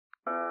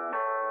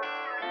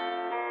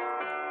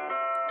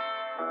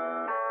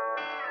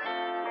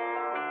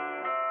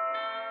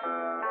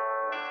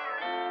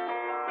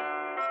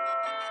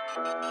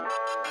Welcome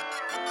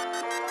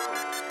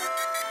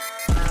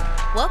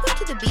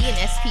to the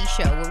B&SP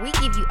Show, where we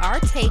give you our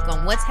take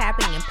on what's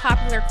happening in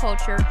popular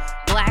culture,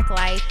 black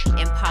life,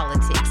 and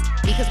politics.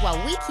 Because while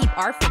we keep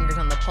our fingers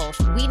on the pulse,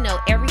 we know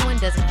everyone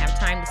doesn't have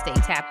time to stay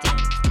tapped in.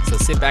 So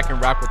sit back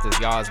and rock with us,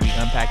 y'all, as we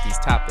unpack these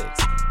topics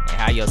and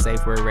have your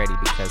safe word ready,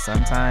 because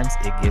sometimes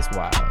it gets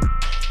wild.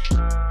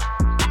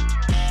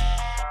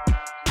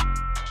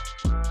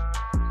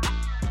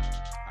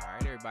 All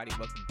right, everybody,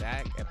 welcome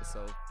back.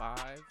 Episode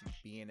 5,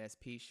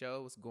 B&SP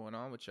Show. What's going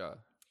on with y'all?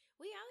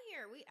 We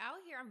out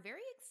here. I'm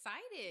very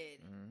excited.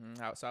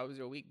 So how was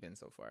your week been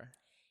so far?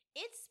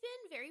 It's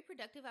been very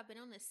productive. I've been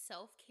on this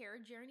self-care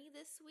journey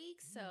this week.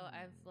 So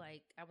I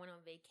went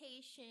on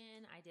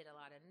vacation. I did a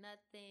lot of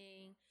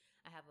nothing.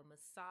 I have a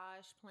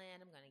massage plan.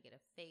 I'm going to get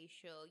a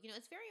facial. You know,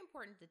 it's very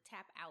important to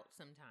tap out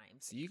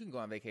sometimes. So you can go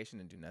on vacation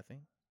and do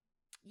nothing?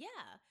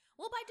 Yeah.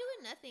 Well, by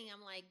doing nothing,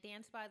 I'm like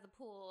dance by the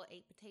pool,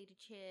 ate potato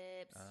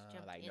chips,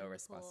 jumped like in no the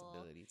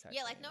responsibility pool. type.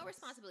 Yeah, like no things.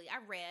 responsibility. I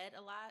read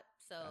a lot,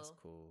 so That's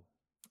cool.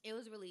 It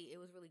was really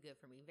good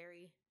for me.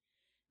 Very,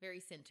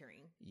 very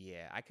centering.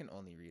 Yeah, I can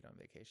only read on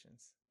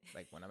vacations.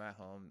 Like when I'm at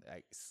home,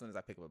 like as soon as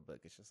I pick up a book,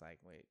 it's just like,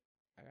 wait,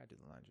 I gotta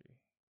do the laundry.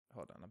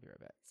 Hold on, I'll be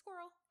right back.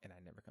 Squirrel. And I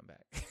never come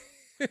back.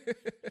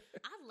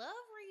 I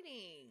love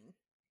reading.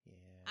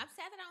 Yeah. I'm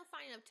sad that I don't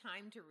find enough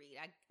time to read.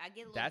 I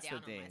get a little That's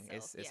down the thing. on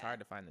myself. It's hard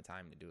to find the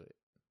time to do it.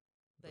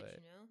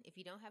 But you know, if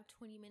you don't have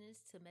 20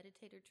 minutes to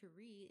meditate or to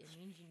read, it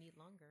means you need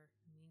longer.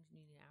 It means you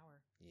need an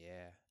hour.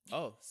 Yeah.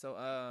 Oh, so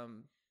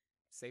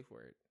safe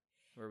word.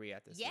 Where are we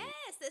at this week?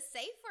 Yes, the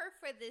safe word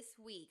for this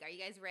week. Are you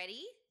guys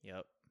ready?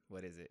 Yep.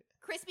 What is it?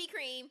 Krispy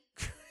Kreme.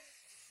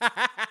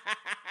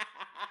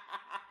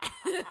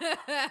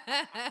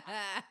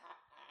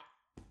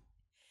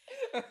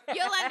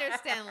 You'll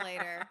understand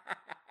later.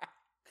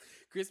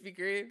 Krispy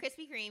Kreme?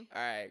 Krispy Kreme.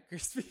 All right,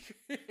 Krispy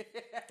Kreme.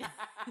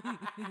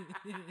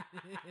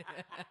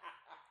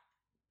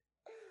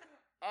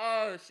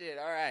 Oh, shit.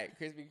 All right,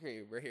 Krispy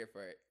Kreme. We're here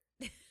for it.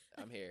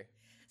 I'm here.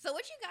 So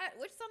what you got?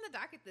 What's on the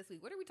docket this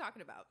week? What are we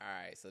talking about? All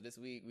right, so this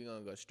week we're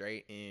going to go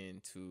straight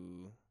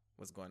into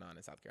what's going on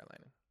in South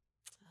Carolina.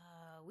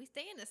 We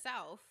stay in the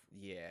South.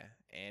 Yeah,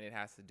 and it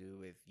has to do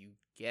with, you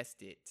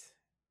guessed it,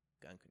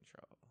 gun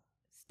control.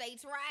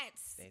 States'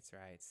 rights. States'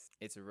 rights.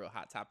 It's a real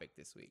hot topic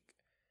this week.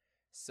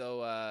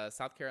 So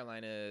South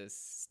Carolina's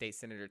State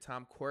Senator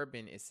Tom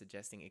Corbin is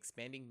suggesting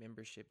expanding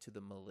membership to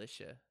the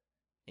militia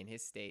in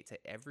his state to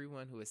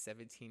everyone who is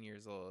 17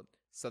 years old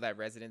so that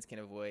residents can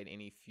avoid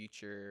any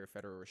future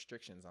federal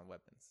restrictions on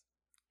weapons.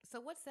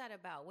 So what's that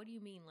about? What do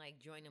you mean, like,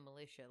 join a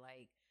militia?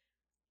 Like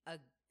a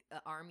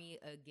army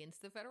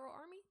against the federal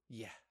army?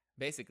 Yeah,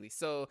 basically.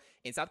 So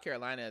in South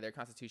Carolina, their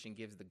constitution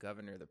gives the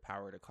governor the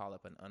power to call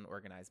up an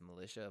unorganized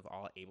militia of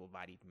all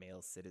able-bodied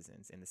male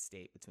citizens in the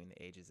state between the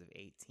ages of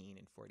 18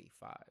 and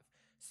 45.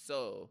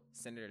 So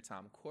Senator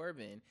Tom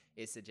Corbin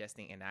is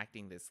suggesting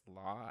enacting this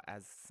law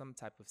as some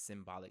type of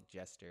symbolic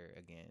gesture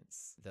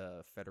against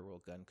the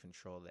federal gun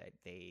control that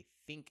they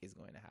think is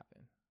going to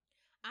happen.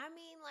 I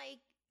mean,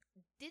 like,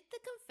 did the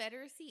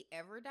Confederacy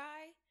ever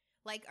die?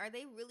 Like, are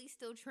they really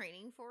still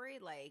training for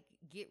it? Like,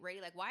 get ready.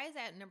 Like, why is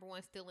that, number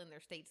one, still in their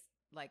state's,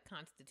 like,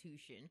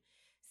 constitution?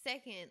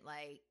 Second,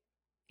 like,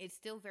 it's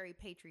still very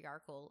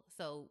patriarchal.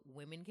 So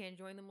women can't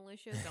join the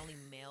militia. It's only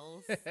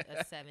males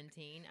at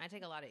 17. I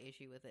take a lot of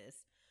issue with this.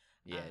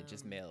 Yeah,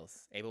 just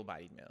males,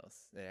 able-bodied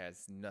males. There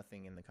has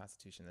nothing in the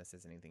Constitution that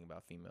says anything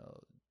about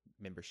female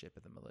membership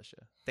of the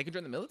militia. They can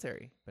join the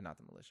military, but not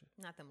the militia.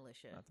 Not the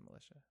militia. Not the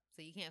militia.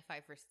 So you can't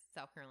fight for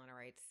South Carolina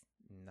rights?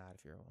 Not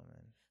if you're a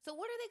woman. So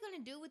what are they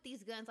going to do with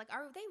these guns? Like,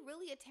 are they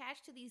really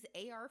attached to these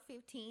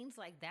AR-15s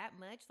like that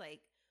much? Like,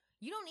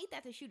 you don't need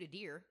that to shoot a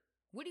deer.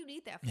 What do you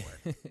need that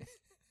for?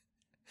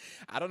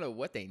 I don't know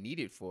what they need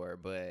it for,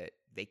 but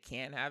they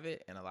can have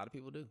it, and a lot of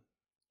people do.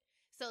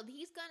 So I feel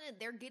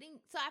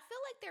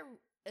like they're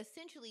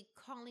essentially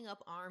calling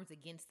up arms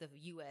against the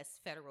U.S.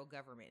 federal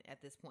government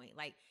at this point.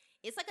 Like,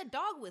 it's like a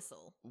dog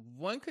whistle.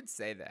 One could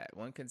say that.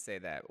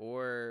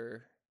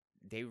 Or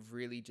they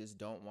really just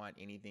don't want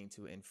anything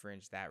to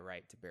infringe that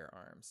right to bear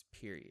arms,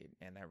 period.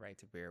 And that right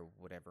to bear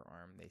whatever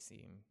arm they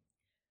seem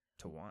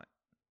to want.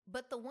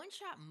 But the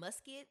one-shot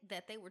musket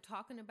that they were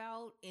talking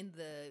about in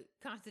the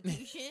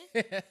Constitution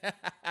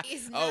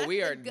is not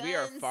we are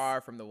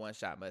far from the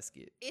one-shot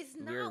musket. It's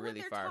not what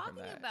really they're talking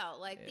about.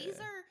 Like, these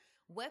are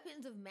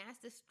weapons of mass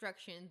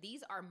destruction.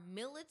 These are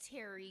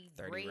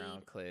military-grade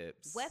 30-round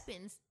clips.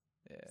 Weapons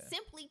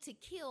simply to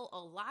kill a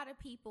lot of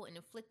people and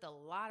inflict a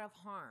lot of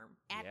harm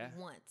at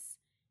once.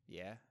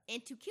 Yeah.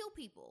 And to kill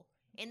people.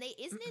 And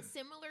isn't it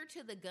similar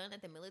to the gun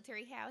that the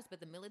military has, but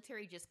the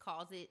military just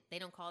calls it, they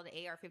don't call it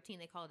an AR-15,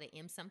 they call it an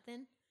M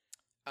something?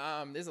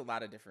 There's a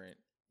lot of different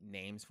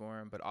names for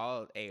them, but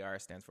all AR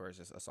stands for is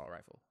just assault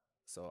rifle.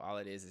 So all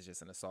it is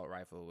just an assault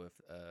rifle with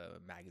a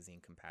magazine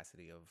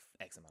capacity of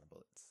X amount of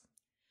bullets.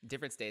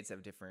 Different states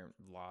have different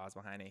laws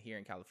behind it. Here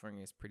in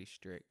California, it's pretty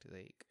strict.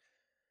 Like,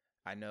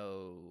 I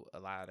know a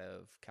lot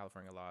of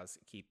California laws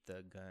keep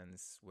the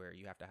guns where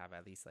you have to have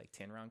at least like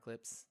 10 round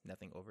clips,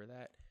 nothing over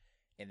that.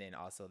 And then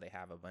also they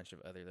have a bunch of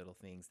other little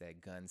things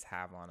that guns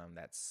have on them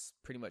that's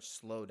pretty much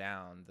slow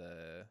down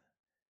the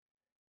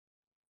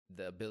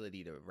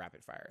ability to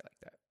rapid fire like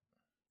that.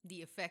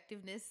 The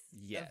effectiveness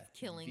Yeah, of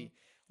killing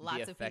the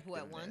lots of people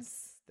at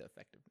once. The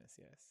effectiveness,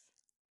 yes.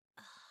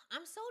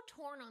 I'm so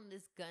torn on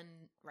this gun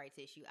rights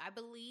issue. I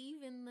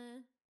believe in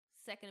the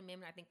Second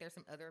Amendment. I think there's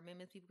some other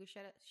amendments people could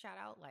shout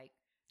out, like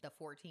the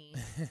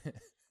 14th,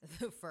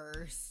 the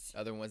 1st,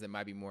 Other ones that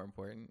might be more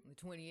important. the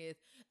 20th.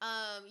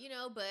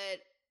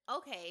 But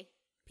okay,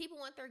 people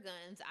want their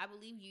guns. I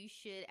believe you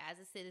should, as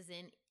a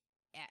citizen,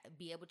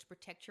 be able to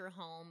protect your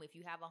home. If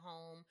you have a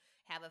home,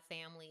 have a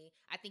family,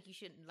 I think you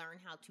should learn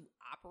how to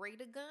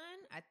operate a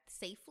gun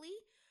safely.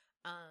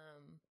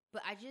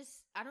 But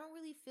I don't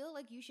really feel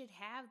like you should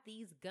have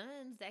these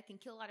guns that can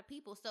kill a lot of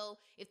people. So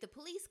if the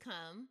police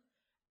come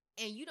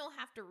and you don't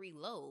have to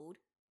reload,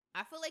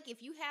 I feel like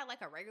if you had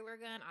like a regular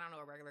gun, I don't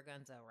know, a regular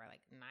gun's over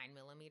like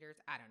 9mm.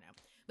 I don't know.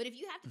 But if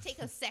you have to take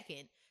a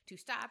second to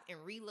stop and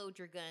reload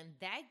your gun,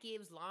 that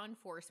gives law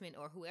enforcement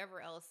or whoever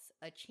else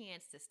a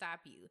chance to stop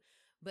you.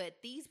 But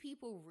these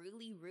people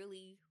really,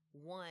 really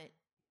want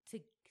to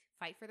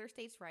fight for their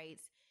states'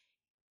 rights,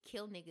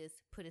 kill niggas,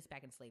 put us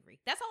back in slavery.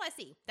 That's all I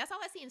see. That's all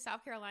I see in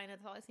South Carolina.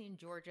 That's all I see in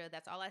Georgia.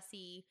 That's all I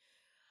see.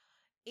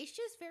 It's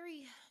just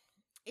screaming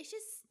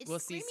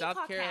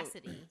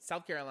caucasity.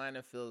 South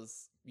Carolina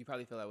you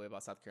probably feel that way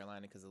about South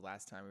Carolina because the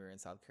last time we were in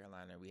South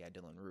Carolina, we had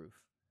Dylan Roof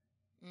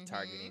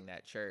targeting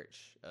that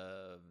church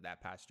of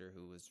that pastor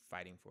who was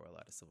fighting for a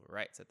lot of civil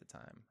rights at the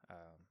time.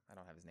 I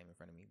don't have his name in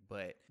front of me,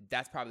 but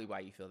that's probably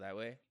why you feel that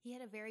way. He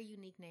had a very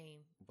unique name.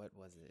 What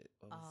was it?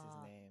 What was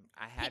his name?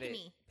 I had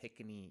Pickney.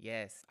 Pickney.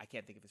 Yes. I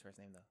can't think of his first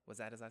name, though. Was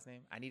that his last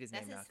name? I need his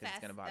name now because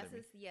it's going to bother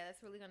me.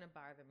 That's really going to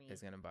bother me.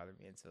 It's going to bother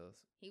me until...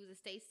 He was a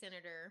state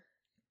senator.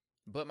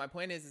 But my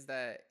point is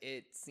that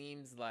it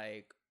seems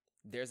like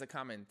there's a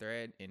common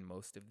thread in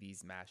most of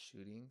these mass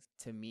shootings.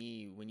 To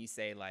me, when you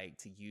say like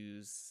to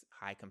use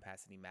high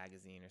capacity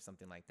magazine or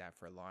something like that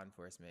for law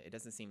enforcement, it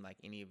doesn't seem like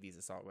any of these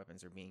assault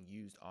weapons are being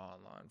used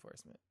on law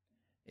enforcement.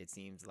 It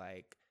seems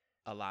like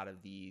a lot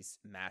of these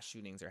mass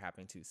shootings are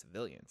happening to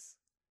civilians.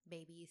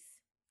 Babies.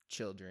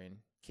 Children.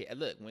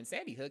 Look, when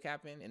Sandy Hook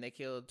happened and they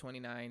killed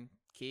 29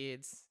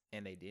 kids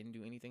and they didn't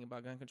do anything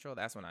about gun control,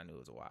 that's when I knew it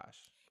was a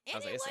wash. I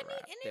was like, it's a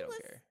wrap. They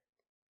don't care.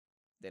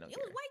 They don't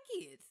care. It was white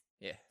kids.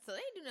 Yeah. So they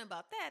ain't do nothing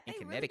about that.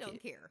 They really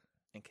don't care.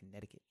 In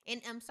Connecticut.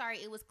 And I'm sorry,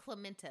 it was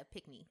Clementa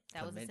Pickney.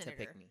 That was the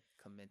senator.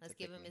 Let's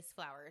give him his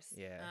flowers.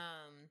 Yeah.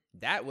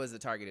 That was a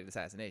targeted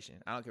assassination.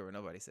 I don't care what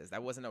nobody says.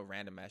 That wasn't a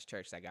random ass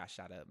church that got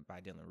shot up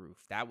by Dylan Roof.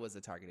 That was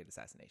a targeted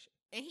assassination.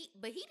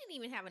 But he didn't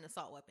even have an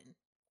assault weapon.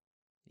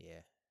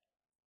 Yeah.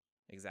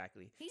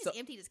 Exactly. He just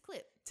emptied his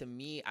clip. To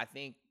me, I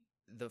think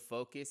the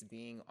focus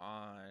being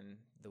on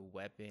the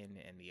weapon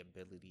and the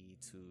ability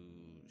to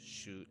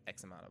shoot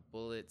X amount of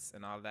bullets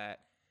and all that,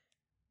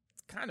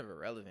 it's kind of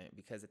irrelevant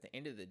because at the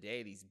end of the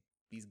day,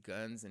 these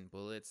guns and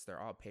bullets,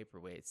 they're all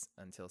paperweights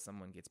until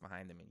someone gets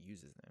behind them and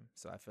uses them.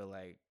 So I feel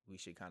like we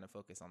should kind of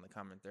focus on the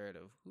common thread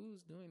of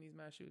who's doing these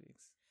mass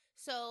shootings.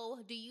 So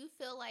do you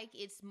feel like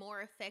it's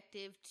more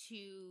effective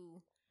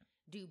to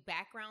do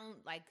background,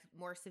 like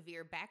more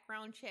severe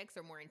background checks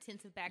or more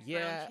intensive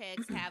background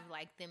checks, have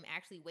like them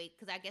actually wait?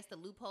 Because I guess the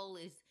loophole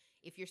is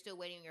if you're still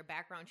waiting on your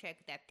background check,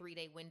 that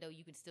 3-day window,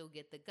 you can still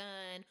get the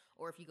gun.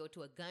 Or if you go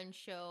to a gun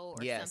show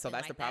or something so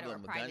that's like the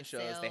problem that, with gun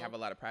shows. They have a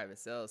lot of private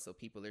sales, so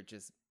people are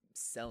just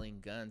selling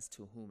guns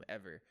to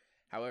whomever.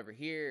 However,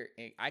 here,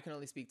 I can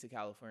only speak to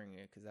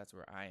California because that's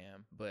where I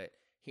am. But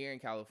here in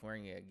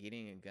California,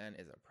 getting a gun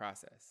is a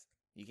process.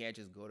 You can't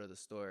just go to the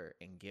store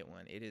and get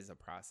one. It is a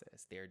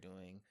process. They're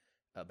doing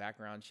a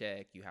background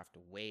check. You have to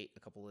wait a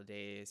couple of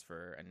days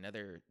for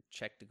another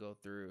check to go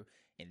through,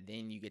 and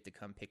then you get to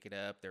come pick it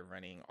up. They're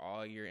running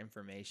all your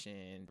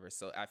information.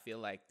 So I feel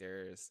like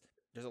there's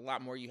a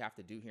lot more you have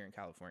to do here in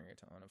California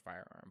to own a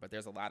firearm. But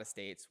there's a lot of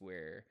states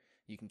where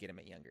you can get them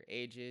at younger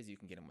ages. You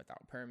can get them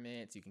without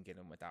permits. You can get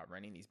them without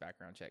running these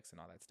background checks and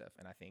all that stuff.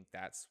 And I think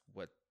that's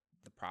what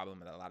the problem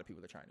that a lot of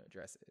people are trying to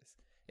address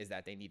is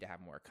that they need to have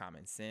more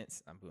common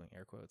sense. I'm doing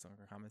air quotes on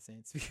common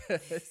sense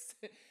because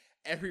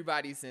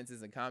everybody's sense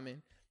isn't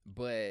common,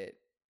 but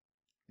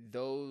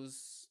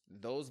those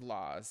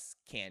laws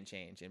can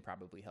change and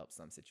probably help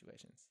some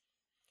situations.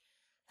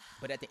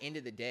 But at the end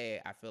of the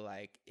day, I feel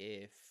like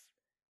if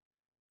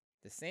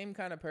the same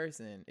kind of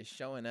person is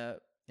showing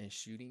up and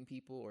shooting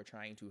people or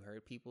trying to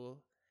hurt people,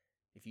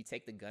 if you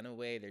take the gun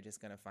away, they're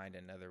just going to find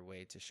another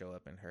way to show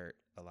up and hurt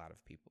a lot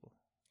of people.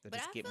 They'll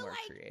just get more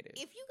creative.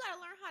 If you got to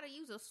learn how to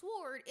use a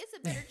sword, it's a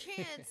better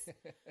chance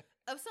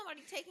of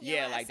somebody taking your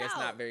ass like there's out.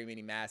 Not very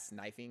many mass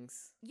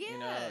knifings. Yeah. You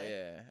know?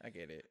 Yeah, I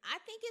get it. I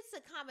think it's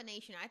a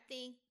combination. I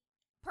think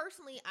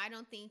Personally, I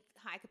don't think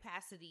high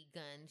capacity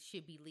guns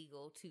should be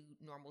legal to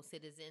normal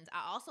citizens.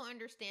 I also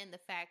understand the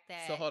fact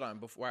that, So hold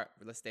on,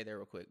 let's stay there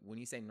real quick. When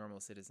you say normal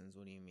citizens,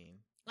 what do you mean?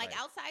 like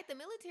outside the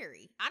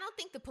military, I don't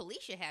think the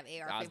police should have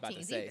AR-15s I was about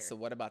to say. either. So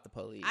what about the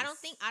police? I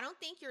don't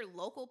think your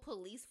local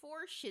police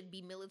force should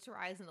be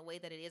militarized in the way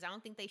that it is. I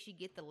don't think they should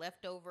get the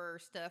leftover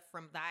stuff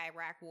from the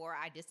Iraq War.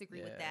 I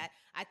disagree with that.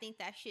 I think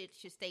that shit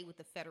should stay with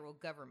the federal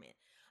government.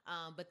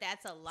 But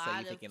that's a lot so you're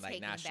of thinking like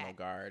taking National back.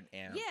 Guard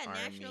and Army.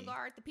 National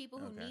Guard, the people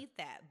who need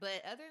that.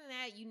 But other than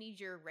that, you need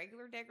your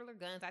regular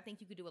guns. I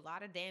think you could do a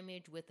lot of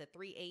damage with a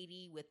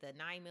 380, with a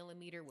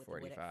 9mm, with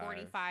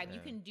 45. Yeah. You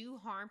can do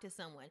harm to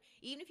someone.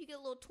 Even if you get a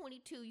little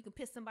 22, you can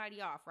piss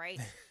somebody off, right?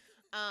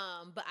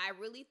 But I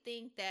really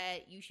think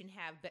that you should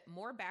have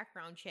more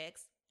background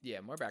checks.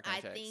 Yeah, more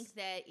background checks. I think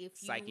that if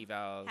you psych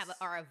evals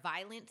are a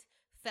violent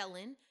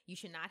felon, you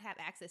should not have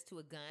access to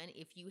a gun.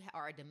 If you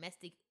are a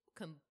domestic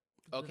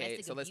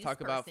okay, so let's talk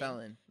about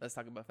Let's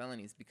talk about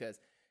felonies, because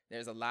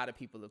there's a lot of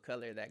people of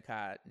color that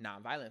caught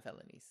non-violent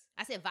felonies.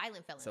 I said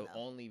violent felon. So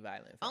only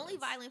violent felons. Only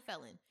violent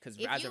felon. Because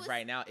as of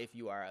right now, if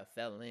you are a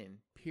felon,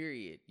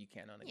 period, you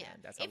can't own a gun.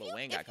 That's how Lil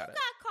Wayne got caught up. If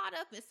you got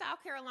caught up in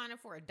South Carolina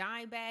for a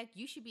dime bag,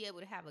 you should be able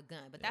to have a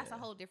gun. But that's a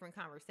whole different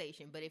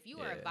conversation. But if you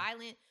are a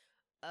violent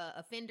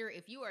offender,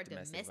 if you are a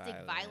domestic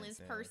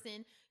violence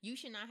person, you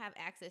should not have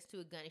access to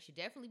a gun. It should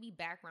definitely be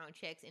background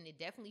checks, and it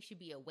definitely should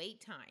be a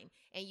wait time.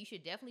 And you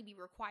should definitely be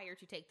required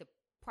to take the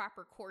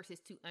proper courses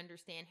to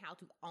understand how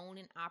to own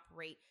and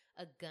operate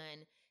a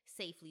gun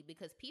safely,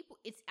 because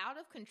it's out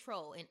of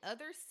control. In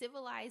other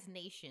civilized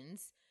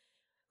nations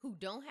who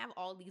don't have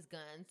all these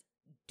guns,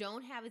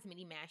 don't have as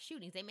many mass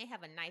shootings. They may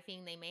have a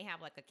knifing, they may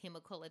have like a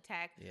chemical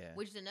attack,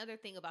 which is another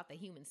thing about the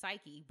human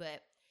psyche.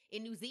 But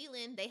in New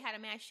Zealand, they had a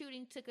mass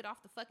shooting, took it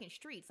off the fucking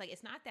streets. Like,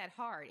 it's not that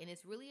hard. And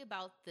it's really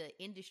about the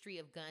industry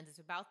of guns. It's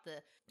about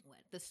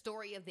the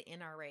story of the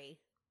NRA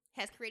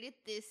has created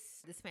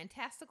this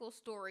fantastical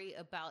story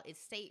about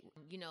its state,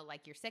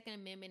 like your Second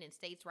Amendment and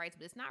states' rights.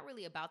 But it's not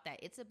really about that.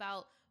 It's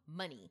about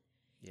money.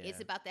 Yeah.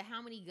 It's about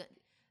how many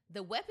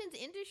the weapons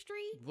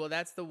industry. Well,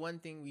 that's the one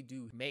thing we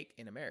do make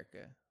in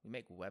America. We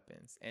make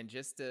weapons. And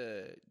just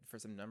for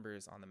some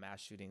numbers on the mass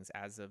shootings,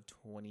 as of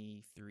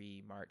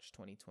 23 March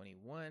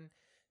 2021,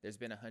 there's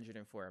been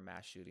 104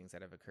 mass shootings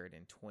that have occurred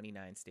in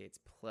 29 states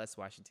plus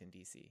Washington,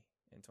 D.C.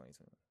 in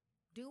 2021.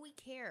 Do we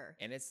care?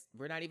 And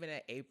we're not even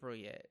at April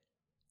yet.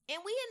 And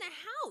we in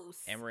the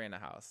house. And we're in the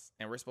house.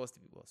 And we're supposed to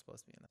be.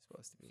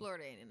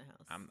 Florida ain't in the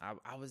house.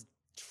 I was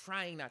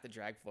trying not to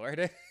drag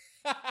Florida.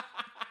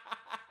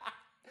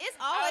 It's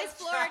always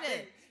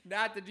Florida.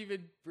 Not to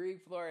even bring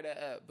Florida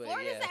up, but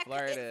Florida. It's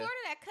Florida,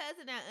 that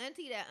cousin, that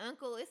auntie, that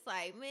uncle. It's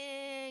like,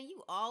 man,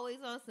 you always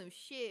on some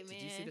shit, man.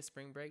 Did you see the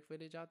spring break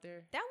footage out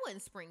there? That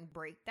wasn't spring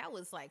break. That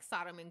was like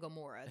Sodom and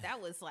Gomorrah. That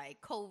was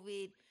like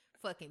COVID,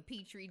 fucking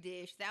Petri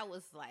dish. That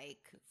was like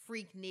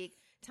Freaknik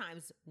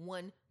times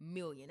 1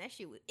 million. That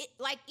shit was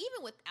like,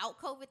 even without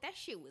COVID, that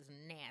shit was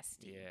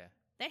nasty. Yeah.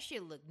 That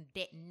shit looked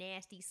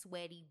nasty,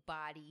 sweaty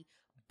body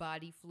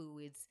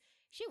fluids.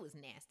 Shit was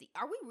nasty.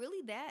 Are we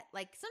really that?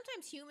 Like,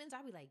 sometimes humans,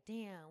 I'll be like,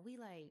 damn,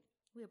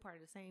 we're part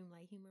of the same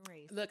like human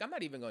race. Look, I'm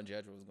not even gonna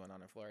judge what's going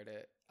on in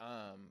Florida.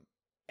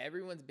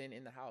 Everyone's been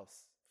in the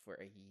house for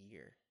a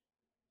year.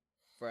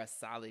 For a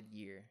solid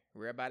year.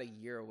 We're about a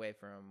year away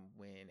from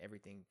when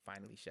everything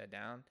finally shut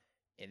down.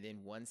 And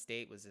then one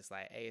state was just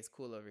like, hey, it's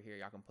cool over here.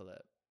 Y'all can pull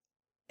up.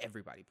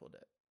 Everybody pulled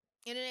up.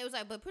 And then it was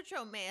like, but put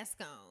your mask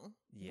on.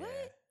 Yeah.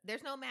 What?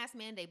 There's no mask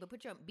mandate,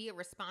 but be a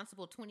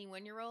responsible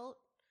 21-year-old.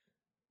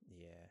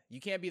 Yeah. You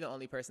can't be the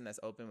only person that's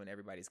open when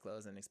everybody's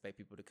closed and expect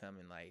people to come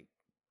and like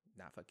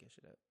not fuck your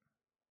shit up.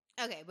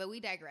 Okay, but we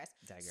digress.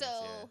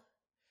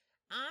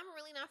 I'm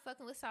really not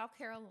fucking with South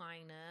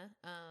Carolina.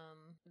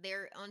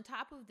 They're on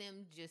top of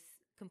them just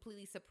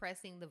completely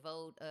suppressing the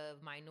vote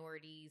of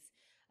minorities,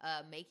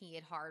 making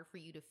it hard for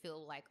you to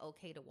feel like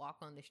okay to walk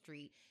on the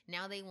street.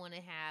 Now they want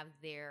to have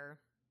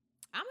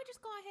I'm going to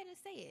just go ahead and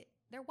say it.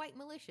 They're white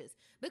militias.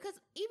 Because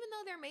even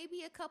though there may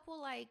be a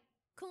couple like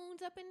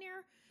coons up in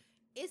there,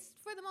 it's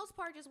for the most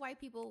part just white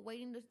people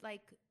waiting to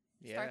like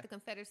start the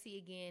Confederacy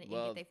again and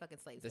get their fucking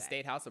slaves back. The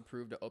state house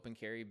approved an open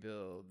carry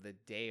bill the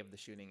day of the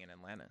shooting in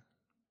Atlanta.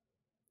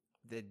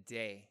 The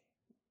day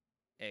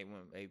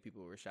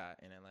people were shot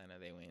in Atlanta,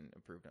 they went and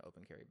approved an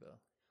open carry bill.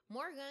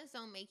 More guns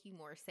don't make you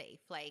more safe.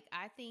 Like,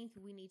 I think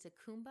we need to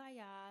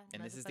kumbaya.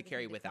 And this is to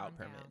carry without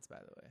permits, by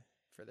the way,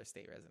 for their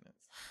state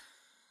residents.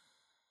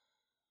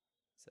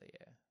 So,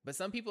 yeah. But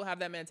some people have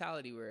that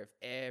mentality where if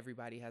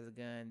everybody has a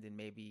gun, then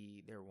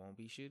maybe there won't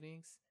be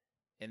shootings.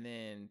 And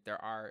then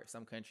there are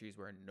some countries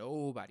where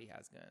nobody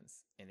has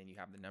guns, and then you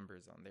have the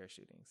numbers on their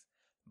shootings.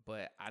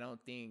 But I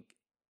don't think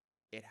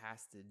it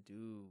has to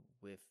do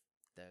with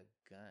the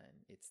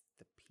gun. It's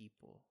the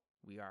people.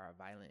 We are a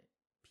violent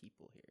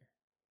people here.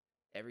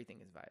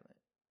 Everything is violent.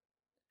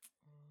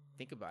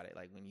 Think about it.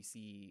 Like, when you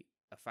see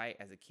a fight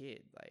as a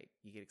kid, like,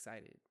 you get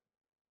excited.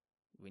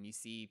 When you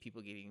see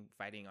people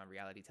fighting on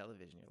reality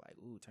television, you're like,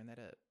 ooh, turn that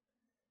up.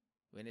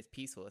 When it's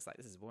peaceful, it's like,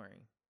 this is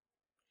boring.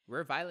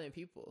 We're violent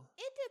people.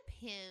 It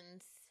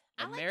depends.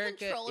 I like America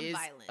controlled is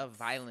violence. a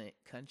violent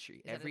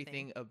country. that a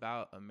Everything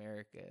about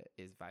America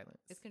is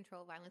violence. It's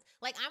controlled violence.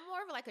 Like, I'm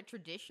more of like a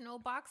traditional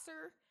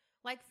boxer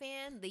like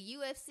fan. The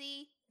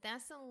UFC,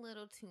 that's a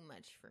little too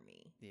much for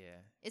me.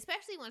 Yeah.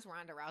 Especially once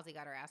Ronda Rousey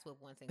got her ass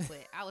whooped once and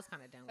quit. I was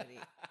kind of done with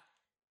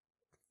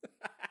it.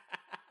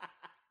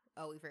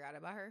 Oh, we forgot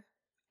about her?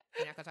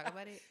 We're not going to talk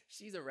about it?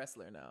 She's a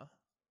wrestler now.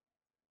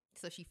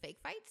 So she fake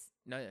fights?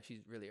 No, yeah, she's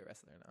really a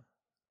wrestler now.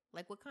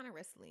 Like, what kind of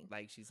wrestling?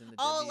 Like, she's in the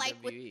Oh, WWE. like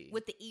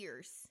with the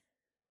ears.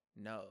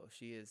 No,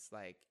 she is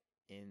like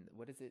in,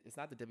 what is it? It's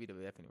not the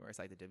WWF anymore. It's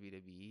like the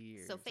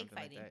WWE or So fake something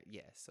fighting. like that.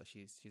 Yes, so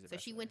she's a So wrestler.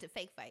 she went to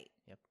fake fight.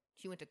 Yep.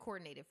 She went to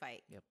coordinated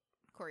fight. Yep.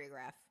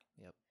 Choreograph.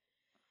 Yep.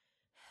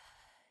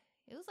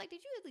 It was like,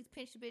 did you at least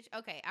pinch the bitch?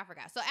 Okay, I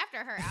forgot. So after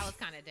her, I was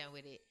kind of done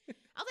with it. I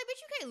was like,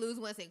 bitch, you can't lose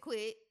once and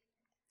quit.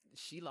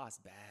 She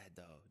lost bad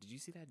though. Did you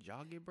see that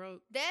jaw get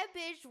broke? That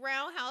bitch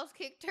roundhouse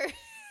kicked her.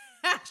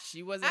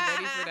 She wasn't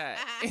ready for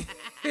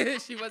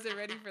that. She wasn't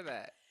ready for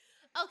that.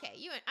 Okay,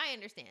 I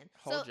understand.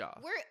 Whole so jaw.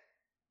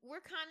 We're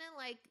kind of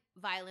like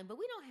violent, but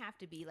we don't have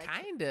to be like.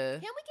 Kinda.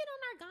 Can we get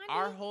on our Gandhi?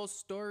 Our whole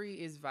story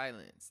is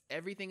violence.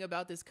 Everything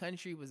about this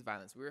country was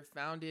violence. We were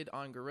founded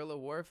on guerrilla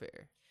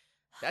warfare.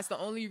 That's the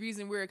only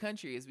reason we're a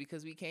country, is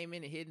because we came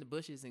in and hid in the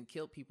bushes and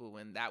killed people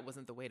when that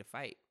wasn't the way to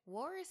fight.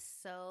 War is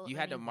so You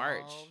had to march.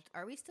 uninvolved.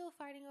 Are we still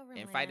fighting over And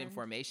land? fight in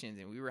formations,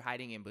 and we were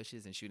hiding in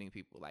bushes and shooting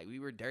people. Like, we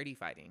were dirty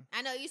fighting.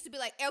 I know it used to be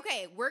like,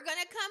 okay, we're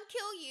gonna come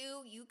kill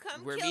you. You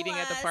come. We're kill meeting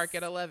us. at the park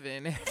at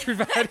 11.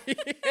 Everybody,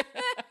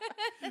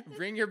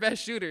 bring your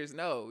best shooters.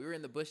 No, we were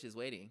in the bushes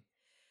waiting.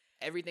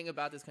 Everything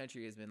about this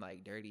country has been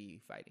like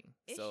dirty fighting.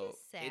 It's so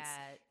just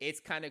sad. it's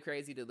kind of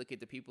crazy to look at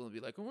the people and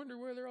be like, I wonder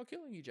where they're all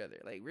killing each other.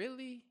 Like,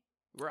 really?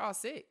 We're all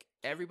sick.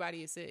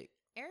 Everybody is sick.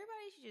 Everybody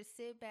should just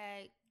sit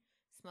back,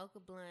 smoke a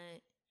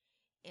blunt,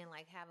 and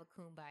like have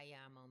a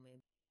kumbaya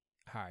moment.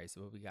 All right,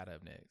 so what we got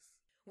up next?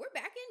 We're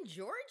back in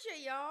Georgia,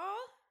 y'all.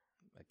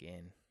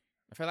 Again,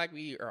 I feel like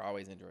we are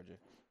always in Georgia.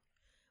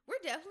 We're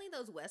definitely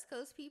those West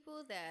Coast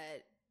people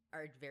that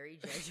are very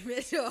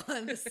judgmental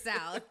on the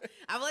South.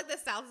 I feel like the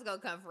South is gonna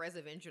come for us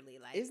eventually.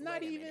 Like, It's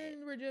not wait a even minute.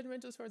 we're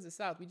judgmental towards the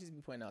South. We just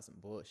be pointing out some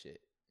bullshit.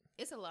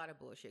 It's a lot of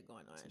bullshit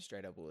going on. Some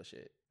straight up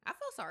bullshit. I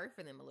feel sorry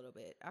for them a little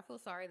bit. I feel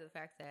sorry the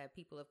fact that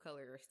people of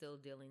color are still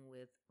dealing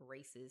with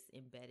racist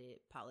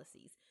embedded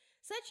policies,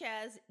 such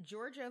as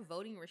Georgia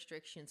voting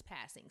restrictions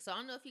passing. So I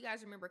don't know if you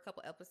guys remember a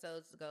couple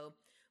episodes ago,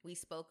 we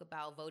spoke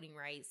about voting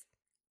rights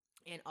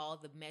and all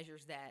the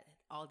measures that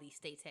all these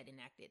states had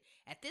enacted.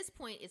 At this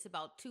point, it's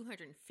about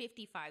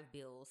 255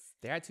 bills.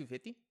 They're at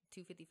 250?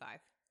 255.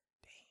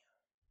 Damn.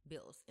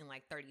 Bills in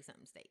like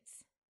 30-something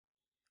states.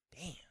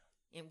 Damn.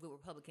 In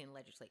Republican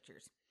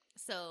legislatures.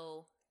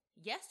 So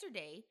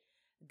yesterday,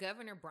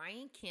 Governor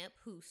Brian Kemp,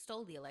 who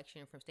stole the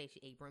election from Stacey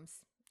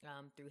Abrams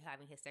through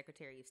having his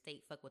Secretary of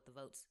State fuck with the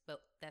votes,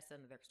 but that's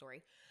another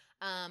story.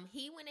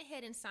 He went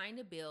ahead and signed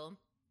a bill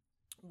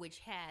which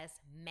has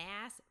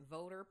mass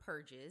voter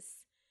purges,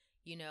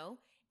 you know,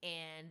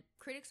 and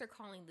critics are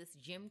calling this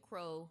Jim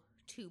Crow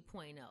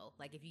 2.0.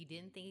 Like, if you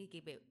didn't think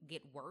it could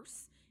get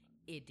worse,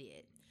 it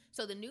did.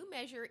 So the new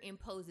measure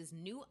imposes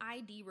new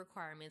ID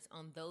requirements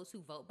on those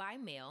who vote by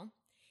mail.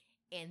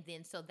 And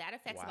then, so that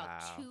affects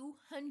about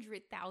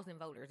 200,000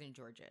 voters in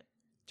Georgia.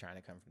 Trying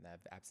to come from that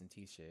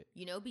absentee shit.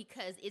 You know,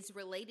 because it's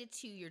related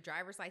to your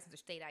driver's license or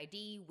state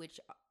ID, which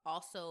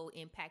also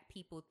impact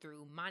people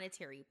through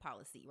monetary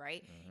policy,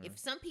 right? Mm-hmm. If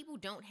some people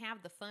don't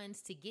have the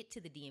funds to get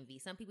to the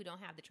DMV, some people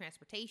don't have the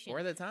transportation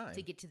or the time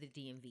to get to the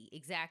DMV.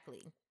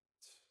 Exactly.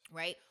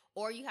 Right?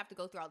 Or you have to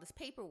go through all this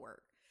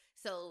paperwork.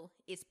 So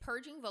it's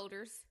purging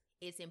voters.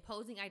 It's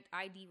imposing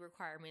ID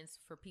requirements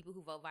for people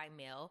who vote by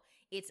mail.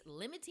 It's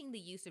limiting the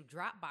use of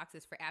drop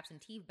boxes for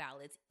absentee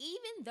ballots,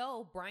 even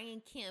though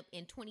Brian Kemp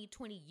in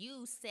 2020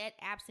 used said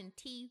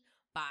absentee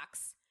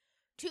box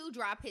to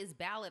drop his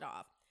ballot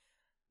off.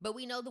 But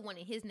we know the one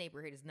in his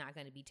neighborhood is not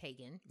going to be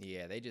taken.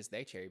 Yeah, they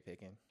cherry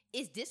picking.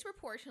 It's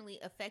disproportionately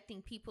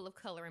affecting people of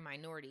color and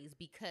minorities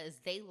because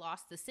they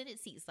lost the Senate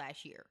seats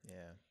last year.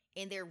 Yeah.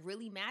 And they're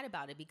really mad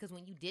about it because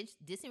when you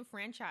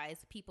disenfranchise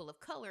people of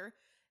color,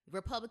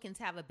 Republicans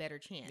have a better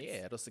chance.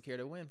 Yeah, it'll secure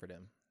the win for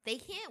them. They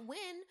can't win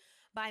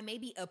by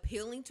maybe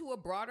appealing to a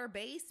broader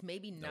base,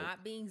 maybe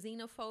not being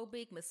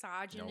xenophobic,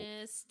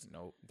 misogynist.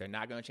 Nope. They're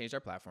not going to change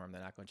their platform.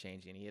 They're not going to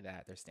change any of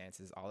that. Their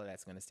stances, all of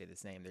that's going to stay the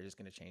same. They're just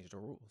going to change the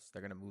rules.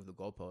 They're going to move the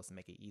goalposts and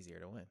make it easier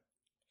to win.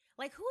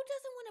 Like, who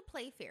doesn't want to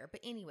play fair?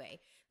 But anyway,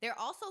 they're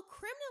also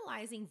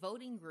criminalizing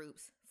voting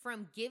groups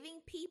from giving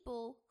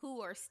people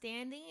who are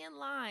standing in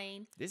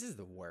line. This is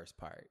the worst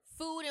part.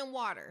 Food and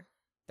water.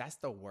 That's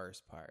the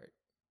worst part.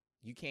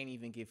 You can't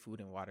even give food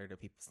and water to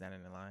people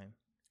standing in line.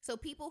 So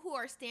people who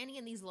are standing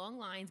in these long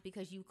lines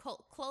because you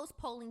close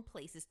polling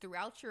places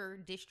throughout your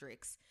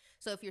districts.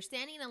 So if you're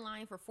standing in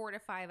line for 4 to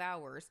 5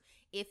 hours,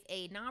 if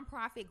a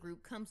nonprofit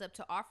group comes up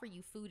to offer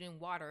you food and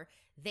water,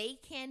 they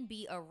can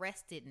be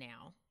arrested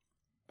now.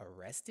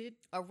 Arrested?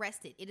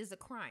 Arrested. It is a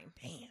crime.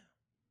 Damn.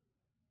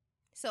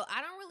 So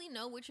I don't really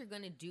know what you're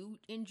going to do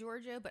in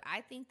Georgia, but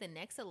I think the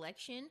next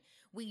election,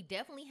 we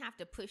definitely have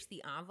to push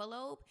the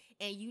envelope,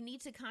 and you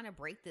need to kind of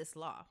break this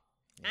law.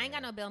 Yeah. I ain't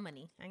got no bail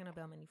money.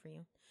 For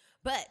you.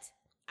 But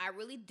I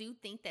really do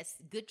think that's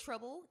good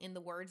trouble, in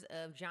the words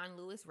of John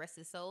Lewis, rest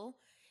his soul,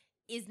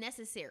 is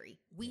necessary.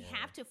 We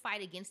have to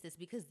fight against this,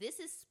 because this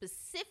is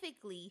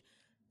specifically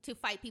to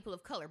fight people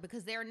of color,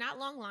 because there are not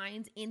long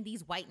lines in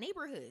these white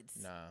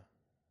neighborhoods.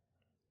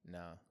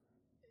 No.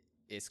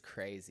 It's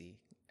crazy.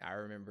 I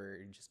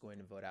remember just going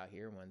to vote out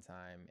here one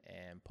time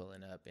and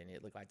pulling up, and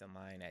it looked like the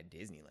line at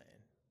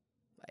Disneyland.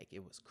 Like,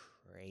 it was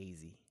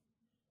crazy.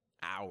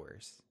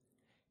 Hours.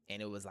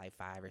 And it was like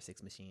 5 or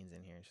 6 machines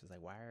in here. And she was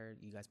like, why are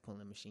you guys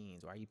pulling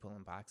machines? Why are you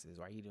pulling boxes?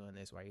 Why are you doing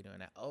this? Why are you doing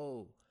that?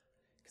 Oh,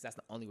 because that's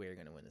the only way you're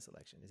going to win this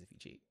election, is if you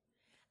cheat.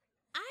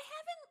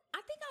 I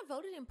think I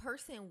voted in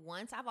person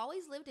once. I've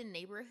always lived in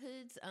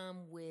neighborhoods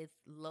with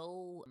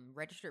low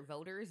registered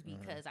voters,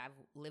 because I've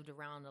lived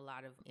around a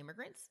lot of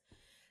immigrants.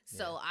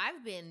 So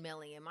I've been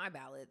mailing in my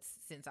ballots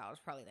since I was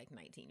probably like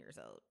 19 years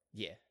old.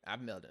 Yeah,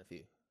 I've mailed in a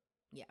few.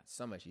 Yeah.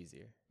 So much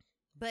easier.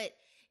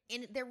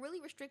 And they're really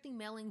restricting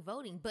mail-in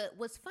voting. But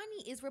what's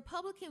funny is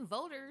Republicans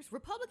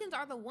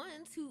are the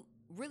ones who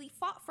really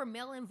fought for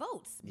mail-in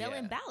votes,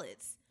 mail-in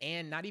ballots.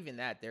 And not even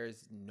that.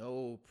 There's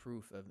no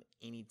proof of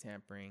any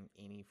tampering,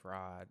 any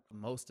fraud.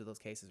 Most of those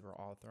cases were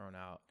all thrown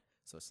out.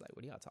 So it's like,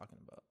 what are y'all talking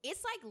about?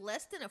 It's like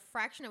less than a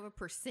fraction of a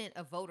 %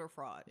 of voter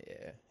fraud.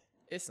 Yeah.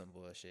 It's some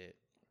bullshit.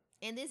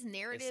 And this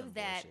narrative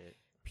that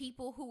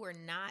people who are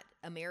not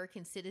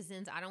American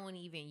citizens, I don't want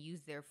to even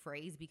use their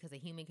phrase, because a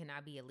human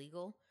cannot be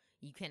illegal.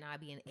 You cannot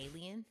be an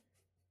alien.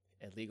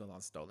 Illegal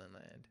on stolen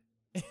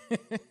land.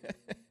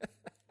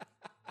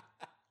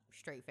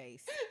 Straight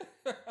face.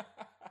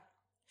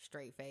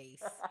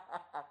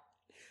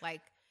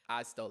 Like,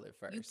 I stole it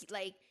first.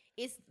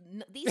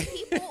 These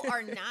people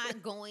are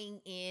not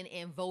going in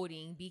and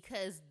voting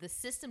because the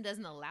system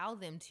doesn't allow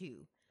them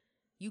to.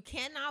 You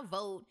cannot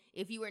vote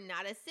if you are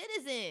not a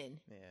citizen.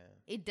 Yeah.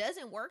 It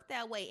doesn't work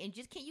that way. And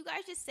can you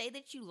guys just say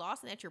that you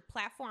lost and that your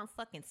platform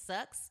fucking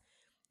sucks?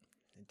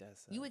 It does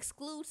suck. You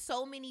exclude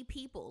so many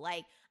people.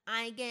 Like,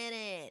 I get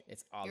it.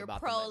 It's all You're about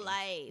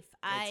pro-life.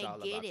 I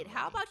get it.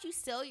 How money. about you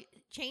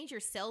change your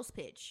sales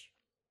pitch?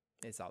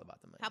 It's all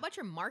about the money. How about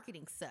your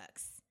marketing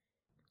sucks?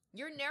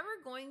 You're never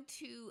going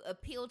to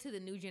appeal to the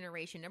new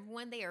generation. Number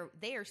one, they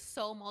are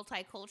so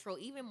multicultural,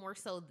 even more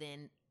so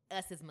than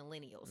us as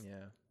millennials.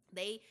 Yeah.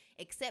 They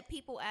accept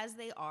people as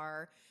they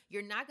are.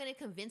 You're not going to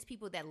convince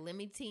people that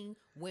limiting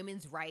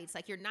women's rights,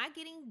 like, you're not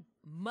getting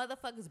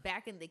motherfuckers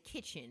back in the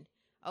kitchen,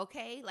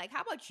 okay? Like,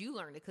 how about you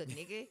learn to cook,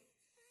 nigga?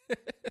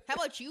 How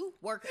about you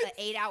work an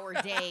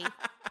 8-hour day,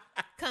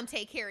 come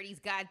take care of these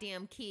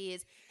goddamn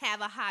kids,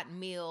 have a hot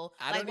meal?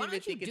 I don't even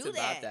think it's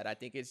about that. I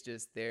think it's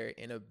just their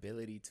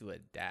inability to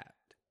adapt.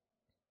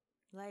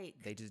 Like,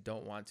 they just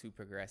don't want to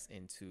progress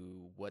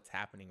into what's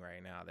happening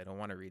right now. They don't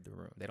want to read the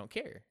room. They don't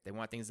care. They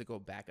want things to go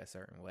back a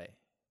certain way.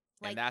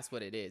 And that's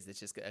what it is. It's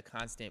just a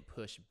constant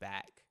push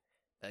back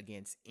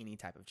against any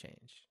type of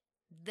change.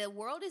 The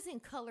world is in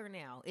color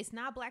now. It's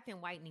not black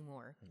and white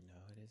anymore. No,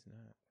 it is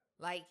not.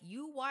 Like,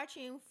 you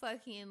watching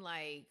fucking,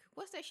 like,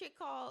 what's that shit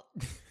called?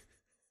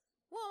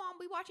 Well, I'll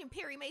be watching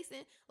Perry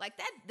Mason. Like,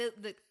 that,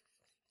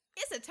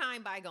 it's a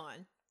time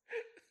bygone.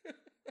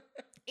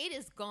 It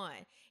is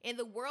gone. And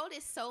the world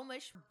is so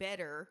much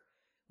better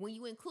when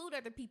you include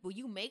other people.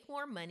 You make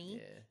more money.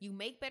 Yeah. You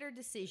make better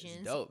decisions.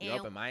 It's dope. You're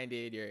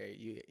open-minded.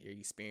 You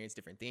experience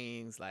different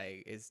things.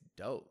 Like, it's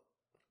dope.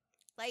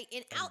 Like,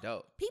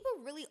 dope. People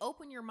really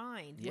open your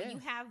mind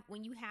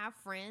when you have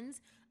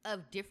friends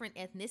of different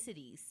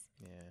ethnicities.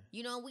 Yeah.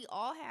 You know, we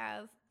all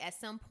have at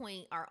some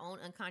point our own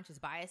unconscious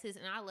biases,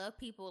 and I love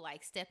people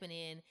like stepping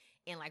in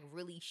and like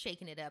really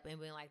shaking it up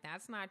and being like,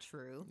 that's not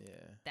true. Yeah.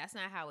 That's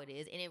not how it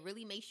is. And it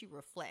really makes you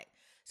reflect.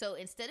 So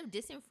instead of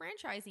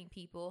disenfranchising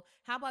people,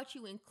 how about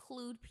you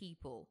include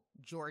people,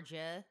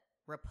 Georgia,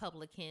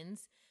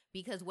 Republicans,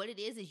 because what it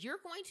is you're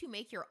going to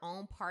make your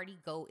own party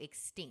go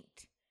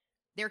extinct.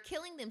 They're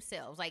killing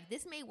themselves. Like,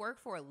 this may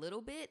work for a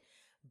little bit,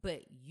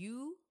 but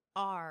you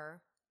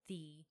are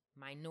the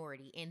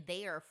minority, and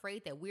they are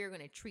afraid that we're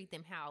going to treat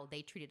them how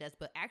they treated us.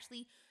 But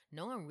actually,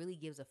 no one really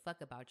gives a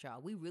fuck about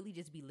y'all. We really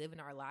just be living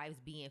our lives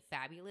being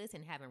fabulous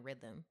and having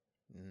rhythm.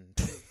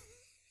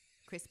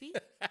 Crispy?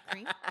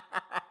 Cream?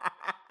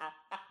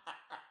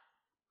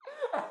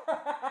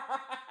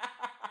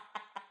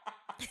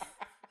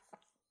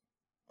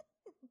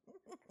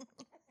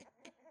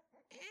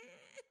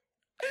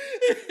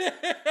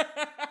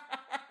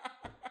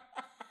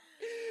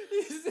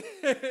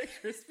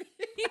 Crispy.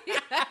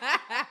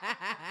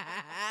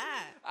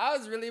 I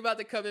was really about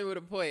to come in with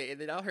a point, and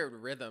then I heard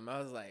rhythm. I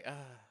was like,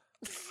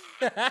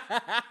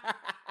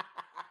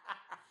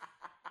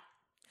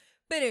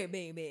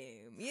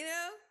 You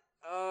know?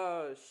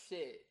 Oh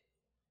shit,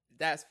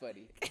 that's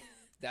funny.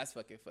 That's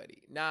fucking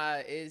funny.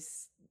 Nah,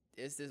 it's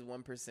this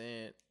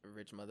 1%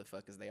 rich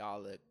motherfuckers. They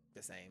all look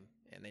the same,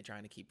 and they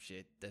trying to keep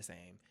shit the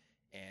same,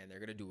 and they're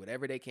gonna do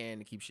whatever they can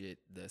to keep shit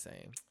the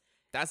same.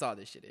 That's all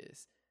this shit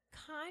is.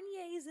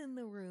 Kanye's in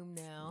the room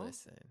now.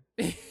 Listen.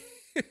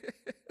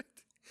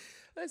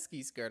 Let's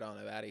keep skirt on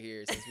out of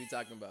here since we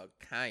talking about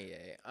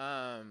Kanye.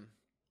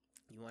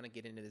 You want to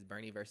get into this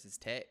Bernie versus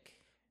Tech?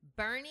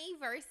 Bernie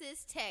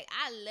versus Tech.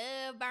 I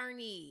love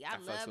Bernie. I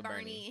love Bernie,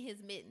 Bernie and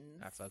his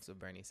mittens. I fucks with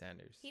Bernie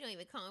Sanders. He don't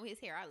even comb his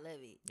hair. I love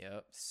it.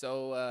 Yep.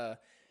 So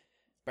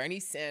Bernie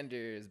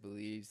Sanders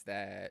believes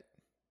that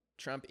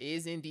Trump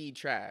is indeed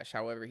trash.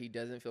 However, he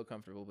doesn't feel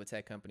comfortable with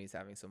tech companies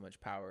having so much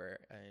power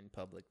in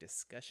public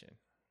discussion.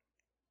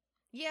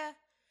 Yeah.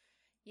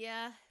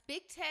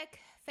 Big tech.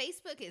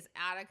 Facebook is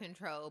out of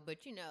control, but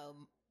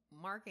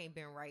Mark ain't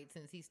been right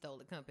since he stole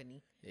the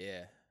company.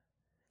 Yeah.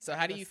 So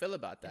how do you feel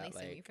about that? Can they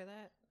sue me for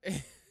that?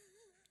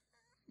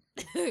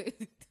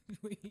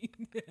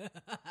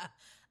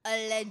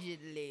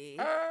 Allegedly.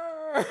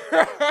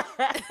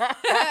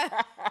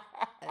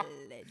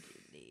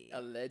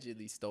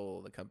 Allegedly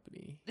stole the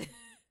company.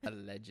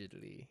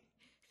 Allegedly.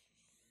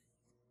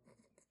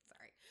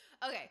 Sorry.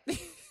 Okay.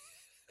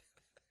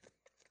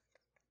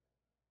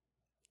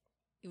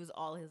 It was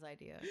all his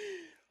idea.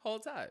 Whole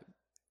time.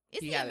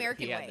 It's the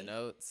American way. He had the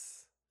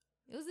notes.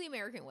 It was the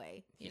American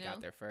way. He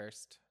got there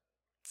first.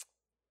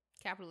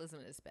 Capitalism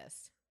at its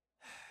best.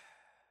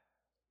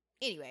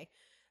 Anyway,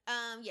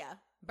 yeah.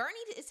 Bernie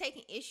is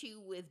taking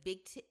issue with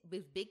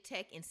big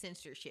tech and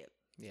censorship.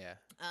 Yeah.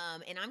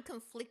 And I'm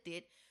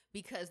conflicted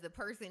because the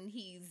person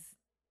he's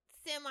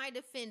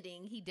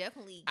semi-defending, he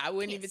definitely I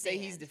wouldn't even say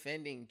he's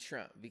defending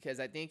Trump, because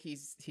I think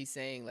he's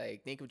saying,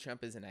 like, think of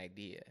Trump as an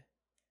idea.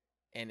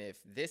 And if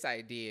this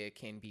idea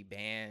can be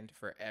banned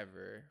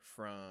forever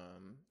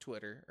from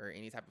Twitter or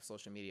any type of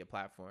social media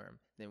platform,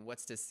 then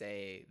what's to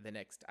say the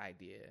next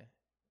idea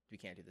we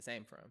can't do the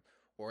same from?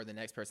 Or the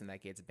next person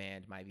that gets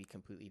banned might be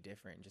completely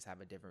different and just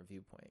have a different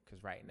viewpoint.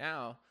 Because right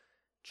now,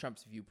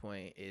 Trump's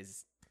viewpoint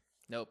is,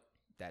 nope,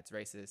 that's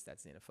racist,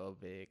 that's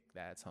xenophobic,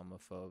 that's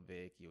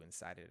homophobic, you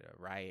incited a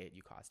riot,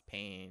 you caused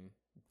pain,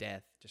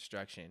 death,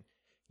 destruction,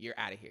 you're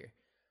out of here.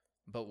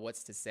 But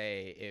what's to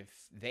say if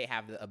they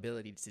have the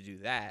ability to do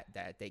that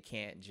they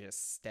can't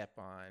just step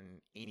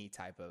on any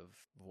type of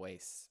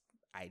voice,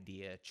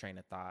 idea, train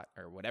of thought,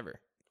 or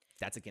whatever?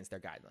 That's against their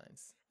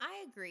guidelines.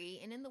 I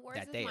agree. And in the words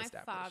of my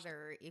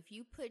father, if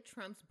you put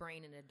Trump's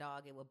brain in a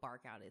dog, it will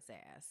bark out its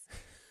ass.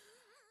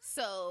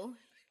 So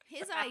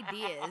his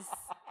ideas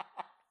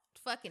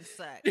fucking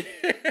suck.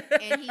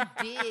 And he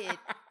did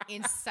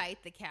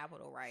incite the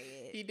Capitol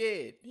riot. He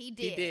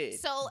did.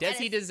 So does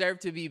he deserve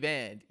to be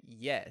banned?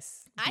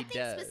 Yes, I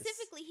think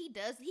specifically he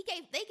does.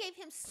 They gave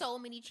him so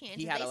many chances.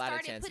 He had a lot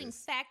of chances. They started putting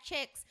fact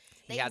checks.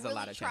 They has really a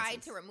lot of tried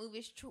chances to remove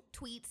his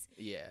tweets.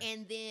 Yeah.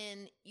 And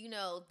then,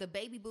 the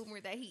baby boomer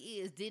that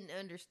he is didn't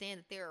understand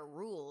that there are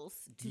rules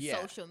to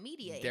social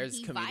media. There's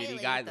and he community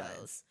violated guidelines.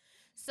 those.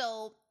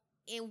 So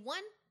in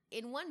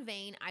one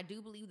vein, I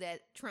do believe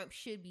that Trump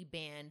should be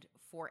banned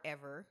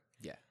forever.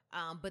 Yeah.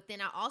 But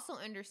then I also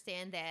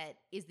understand that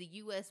is the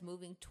U.S.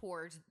 moving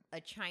towards a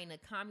China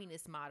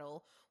communist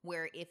model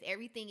where if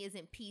everything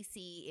isn't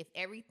PC, if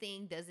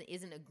everything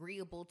isn't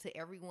agreeable to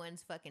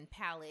everyone's fucking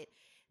palate,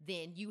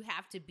 then you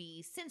have to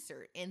be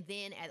censored. And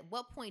then at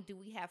what point do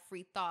we have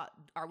free thought?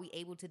 Are we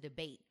able to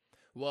debate?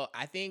 Well,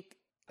 I think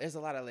there's a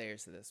lot of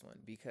layers to this one,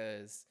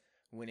 because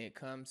when it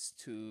comes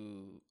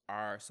to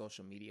our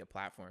social media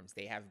platforms,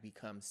 they have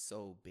become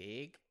so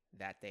big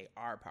that they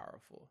are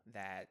powerful,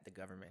 that the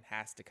government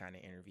has to kind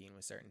of intervene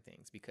with certain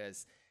things,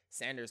 because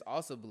Sanders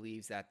also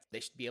believes that they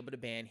should be able to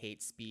ban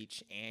hate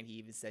speech, and he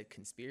even said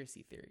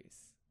conspiracy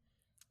theories.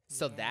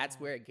 So that's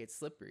where it gets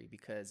slippery,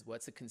 because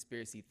what's a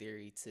conspiracy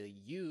theory to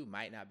you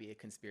might not be a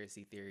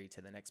conspiracy theory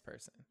to the next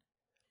person.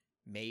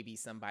 Maybe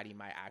somebody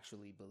might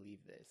actually believe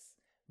this,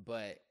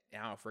 but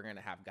now if we're going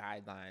to have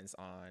guidelines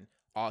on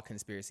all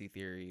conspiracy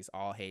theories,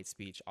 all hate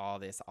speech, all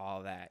this,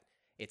 all that,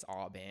 it's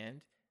all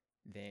banned,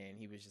 then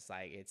he was just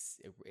like,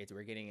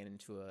 we're getting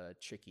into a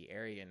tricky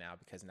area now,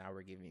 because now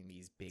we're giving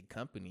these big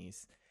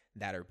companies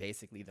that are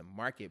basically the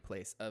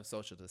marketplace of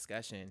social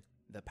discussion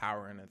the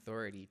power and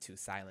authority to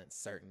silence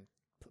certain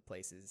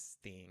places,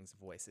 things,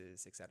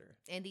 voices, etc.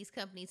 And these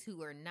companies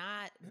who are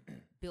not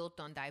built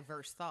on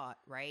diverse thought,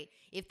 right?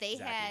 If they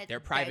had they're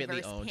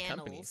privately owned panels,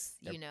 companies,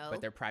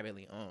 but they're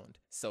privately owned.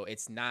 So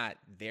it's not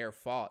their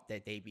fault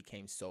that they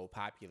became so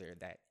popular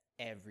that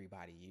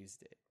everybody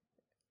used it.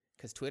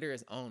 Because Twitter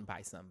is owned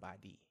by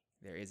somebody.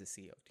 There is a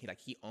CEO.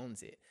 He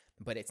owns it,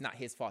 but it's not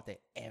his fault that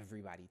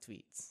everybody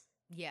tweets.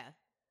 Yeah.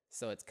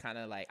 So it's kind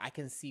of like, I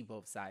can see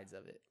both sides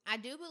of it. I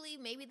do believe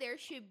maybe there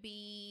should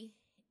be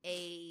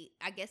a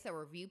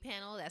review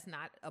panel that's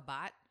not a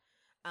bot.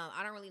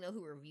 I don't really know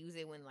who reviews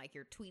it when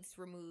your tweets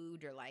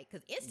removed or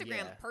because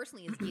Instagram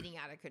personally is getting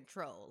out of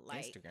control.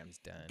 Instagram's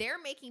done. They're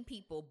making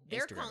people.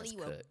 They're calling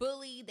you a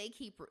bully. They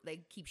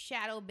keep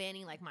shadow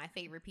banning my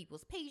favorite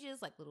people's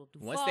pages, like Little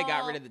Duval. Once they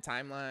got rid of the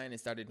timeline and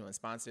started doing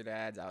sponsored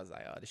ads, I was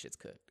like, oh, this shit's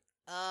cooked.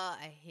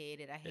 I hate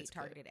it. I hate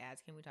targeted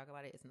ads. Can we talk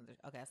about it?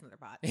 That's another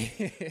bot.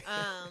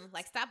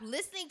 Stop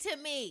listening to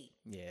me.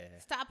 Yeah.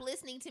 Stop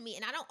listening to me.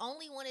 And I don't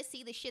only want to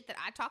see the shit that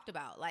I talked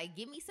about.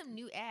 Give me some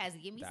new ads.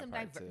 Give me some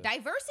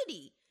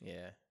diversity.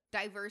 Yeah.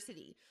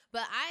 diversity.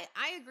 But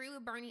I agree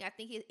with Bernie. I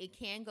think it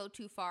can go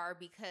too far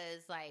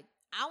because, like,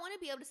 I want to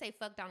be able to say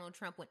fuck Donald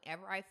Trump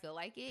whenever I feel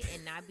like it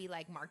and not be,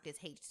 like, marked as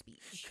hate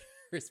speech.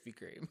 Krispy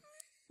Kreme.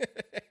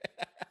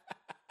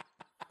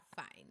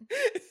 Fine.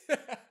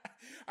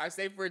 Our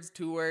safe word's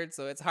 2 words,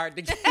 so it's hard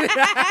to get it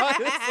out.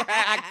 It's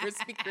like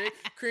Krispy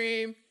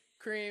Kreme,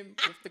 cream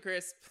with the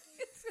crisp.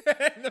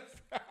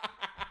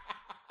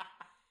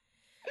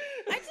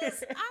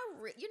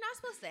 You're not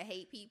supposed to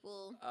hate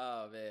people.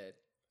 Oh, man.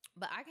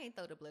 But I can't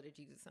throw the blood of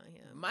Jesus on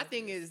him. My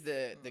thing is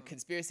the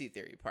conspiracy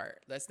theory part.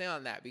 Let's stay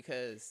on that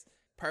because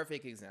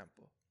perfect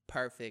example.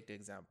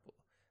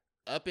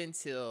 Up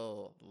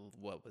until,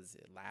 what was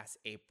it, last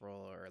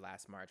April or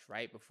last March,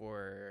 right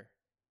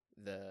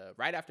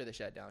after the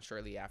shutdown,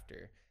 shortly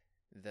after,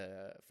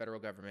 the federal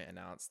government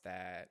announced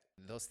that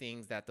those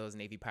things that those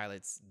Navy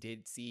pilots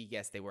did see,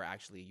 yes, they were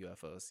actually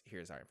UFOs.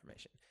 Here's our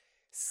information.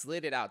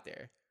 Slid it out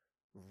there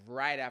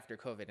right after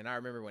COVID. And I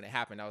remember when it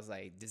happened, I was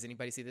like, does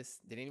anybody see this?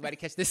 Did anybody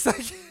catch this?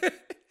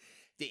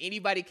 Did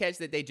anybody catch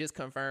that they just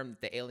confirmed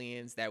the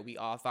aliens that we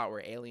all thought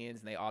were aliens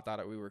and they all thought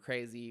that we were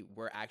crazy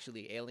were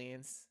actually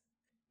aliens?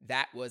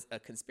 That was a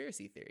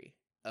conspiracy theory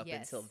up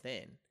until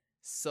then.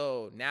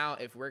 So now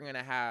if we're going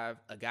to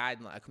have a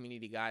guideline, a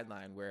community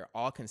guideline where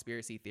all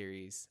conspiracy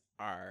theories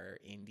are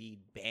indeed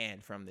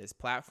banned from this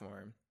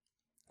platform,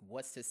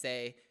 what's to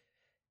say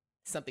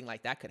something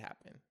like that could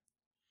happen?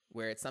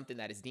 Where it's something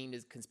that is deemed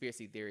as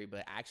conspiracy theory,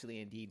 but actually,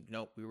 indeed,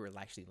 nope, we were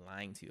actually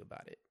lying to you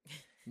about it.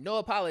 No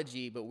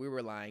apology, but we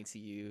were lying to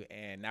you,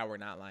 and now we're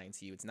not lying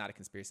to you. It's not a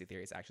conspiracy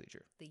theory. It's actually true.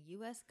 The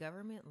U.S.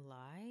 government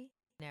lie?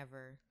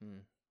 Never.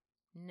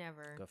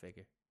 Never. Go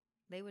figure.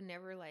 They would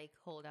never, like,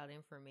 hold out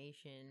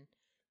information,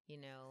 you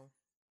know,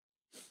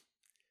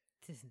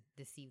 to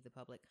deceive the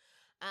public.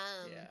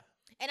 Yeah.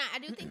 And I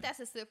do think that's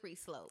a slippery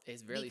slope.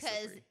 It's really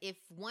because slippery. If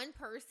one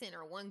person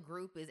or one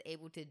group is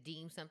able to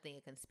deem something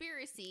a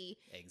conspiracy,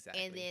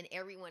 exactly, and then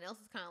everyone else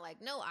is kind of like,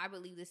 no, I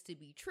believe this to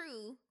be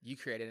true. You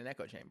created an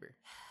echo chamber.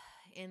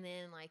 And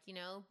then, like, you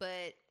know,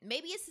 but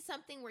maybe it's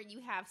something where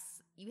you have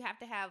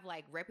to have,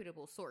 like,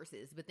 reputable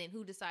sources. But then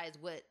who decides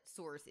what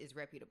source is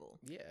reputable?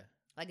 Yeah.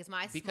 Like, is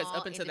my because small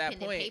up until that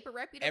point, paper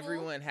reputable?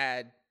 Everyone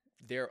had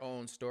their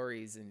own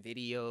stories and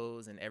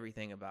videos and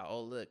everything about,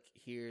 oh, look,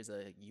 here's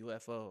a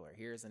UFO or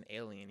here's an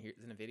alien.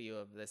 Here's a video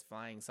of this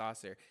flying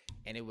saucer.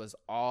 And it was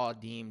all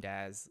deemed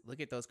as,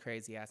 look at those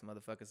crazy ass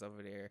motherfuckers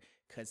over there.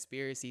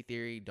 Conspiracy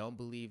theory. Don't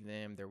believe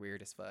them. They're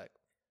weird as fuck.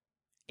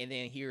 And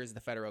then here's the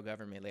federal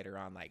government later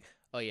on like,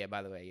 oh, yeah,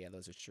 by the way, yeah,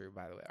 those are true,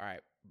 by the way. All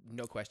right,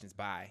 no questions,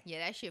 bye. Yeah,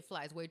 that shit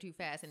flies way too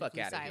fast and Fuck it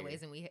flew outta sideways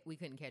here. and we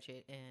couldn't catch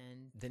it.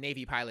 And The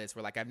Navy pilots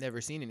were like, I've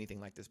never seen anything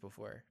like this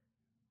before.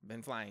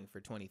 Been flying for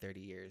 20, 30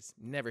 years.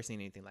 Never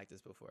seen anything like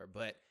this before.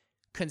 But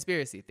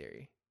conspiracy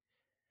theory.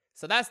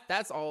 So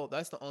that's all.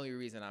 That's the only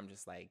reason I'm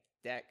just like,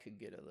 that could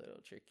get a little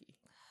tricky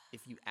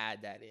if you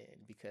add that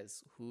in,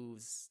 because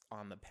who's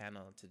on the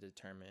panel to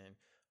determine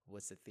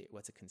what's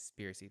a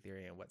conspiracy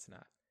theory and what's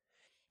not?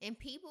 And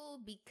people,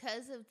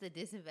 because of the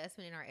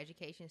disinvestment in our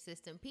education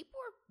system, people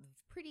are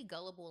pretty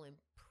gullible and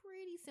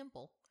pretty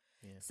simple.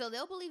 Yeah. So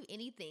they'll believe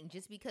anything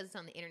just because it's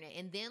on the internet.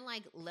 And then,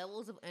 like,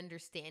 levels of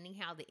understanding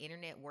how the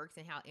internet works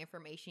and how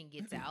information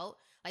gets out.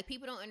 Like,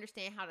 people don't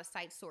understand how to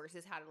cite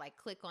sources, how to, like,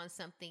 click on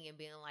something and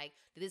being like,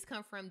 did this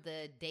come from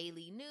the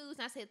Daily News?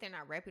 Not say that they're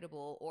not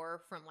reputable,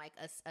 or from, like,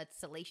 a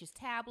salacious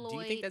tabloid. Do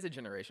you think that's a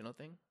generational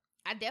thing?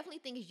 I definitely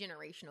think it's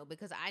generational,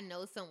 because I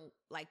know some,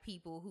 like,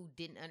 people who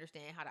didn't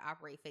understand how to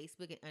operate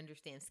Facebook and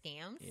understand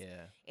scams.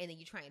 Yeah. And then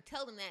you try and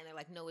tell them that, and they're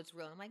like, no, it's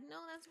real. I'm like, no,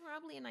 that's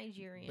probably a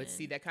Nigerian. But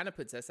see, that kind of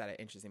puts us at an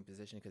interesting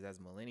position, because as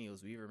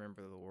millennials, we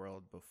remember the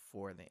world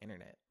before the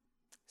internet.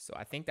 So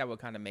I think that would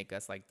kind of make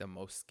us like the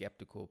most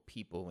skeptical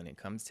people when it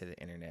comes to the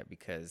internet,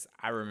 because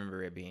I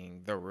remember it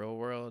being the real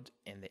world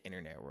and the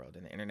internet world,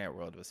 and the internet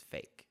world was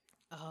fake.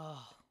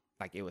 Oh.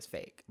 Like, it was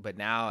fake. But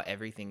now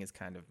everything is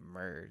kind of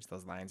merged.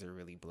 Those lines are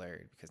really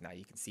blurred, because now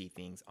you can see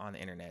things on the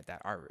internet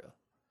that are real.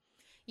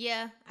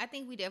 Yeah, I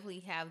think we definitely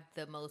have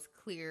the most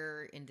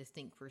clear and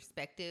distinct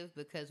perspective,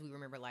 because we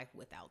remember life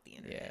without the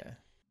internet. Yeah.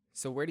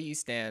 So where do you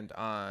stand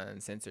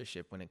on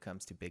censorship when it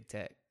comes to big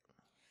tech?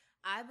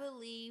 I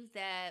believe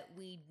that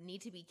we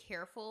need to be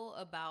careful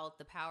about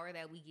the power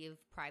that we give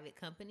private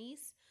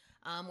companies,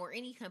 or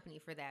any company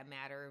for that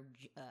matter,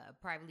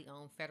 privately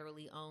owned,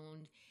 federally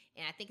owned.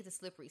 And I think it's a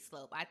slippery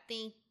slope. I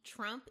think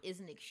Trump is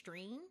an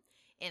extreme,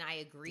 and I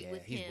agree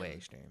with him. He's way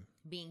extreme.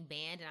 Being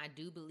banned, and I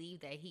do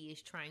believe that he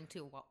is trying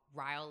to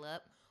rile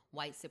up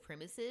white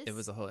supremacists. It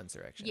was a whole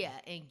insurrection. Yeah,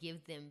 and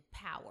give them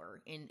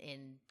power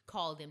and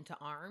call them to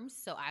arms.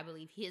 So I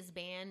believe his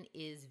ban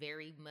is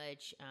very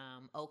much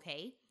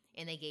okay,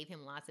 and they gave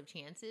him lots of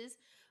chances.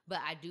 But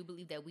I do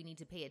believe that we need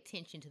to pay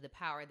attention to the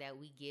power that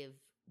we give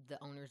the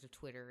owners of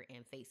Twitter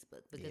and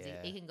Facebook, because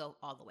it can go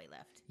all the way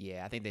left.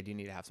 Yeah, I think they do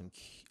need to have some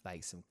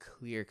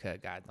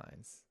clear-cut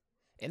guidelines.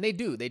 And they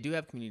do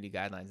have community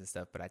guidelines and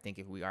stuff, but I think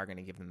if we are going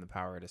to give them the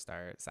power to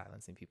start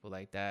silencing people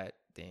like that,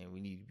 then we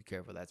need to be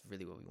careful that's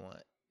really what we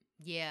want.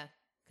 Yeah,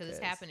 because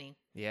it's happening.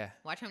 Yeah.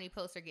 Watch how many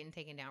posts are getting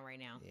taken down right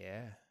now.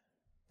 Yeah.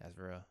 That's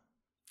real.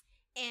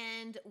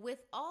 And with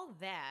all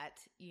that,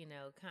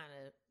 kind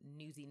of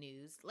newsy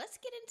news, let's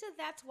get into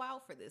That's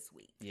Wild for this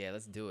week. Yeah,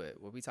 let's do it.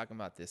 What are we talking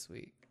about this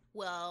week?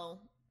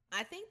 Well,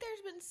 I think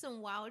there's been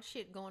some wild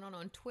shit going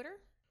on Twitter.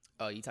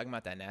 Oh, you talking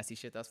about that nasty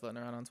shit that's floating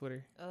around on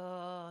Twitter?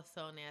 Oh,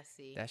 so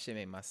nasty. That shit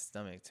made my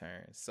stomach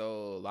turn.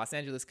 So, Los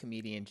Angeles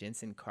comedian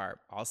Jensen Karp,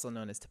 also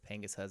known as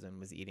Topanga's husband,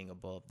 was eating a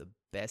bowl of the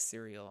best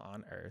cereal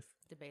on earth.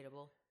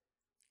 Debatable.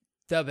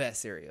 The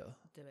best cereal.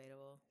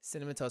 Debatable.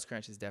 Cinnamon Toast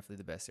Crunch is definitely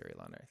the best cereal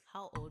on earth.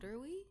 How old are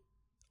we?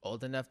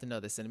 Old enough to know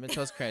that Cinnamon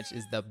Toast Crunch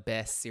is the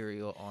best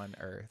cereal on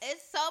earth.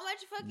 It's so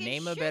much fucking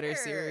Name a better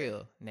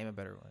cereal. Name a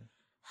better one.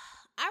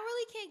 I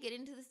really can't get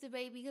into this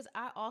debate because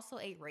I also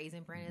ate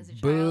Raisin Bran as a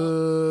child.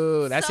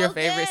 Boo! That's So your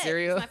favorite good.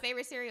 cereal? It's my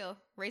favorite cereal.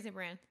 Raisin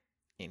Bran.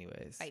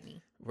 Anyways, Fight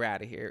me. we're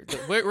out of here.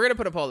 We're going to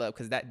put a poll up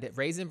because that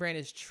Raisin Bran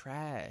is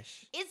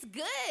trash. It's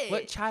good.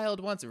 What child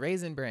wants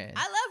Raisin Bran?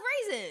 I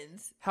love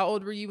raisins. How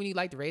old were you when you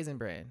liked Raisin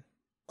Bran?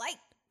 Like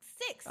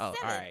 6, Oh,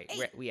 7, all right.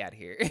 8. We out of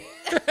here.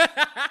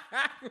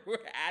 We're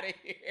out of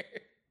here.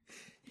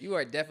 You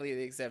are definitely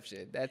the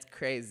exception. That's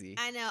crazy.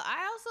 I know.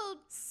 I also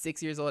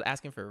 6 years old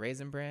asking for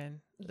Raisin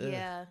Bran? Ugh.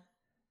 yeah.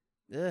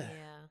 Ugh.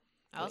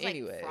 I was Well,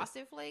 anyways. like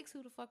Frosted Flakes.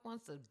 Who the fuck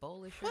wants a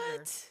bowl of sugar? What?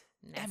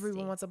 Nasty.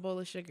 Everyone wants a bowl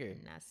of sugar.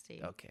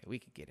 Nasty. Okay, we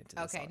could get into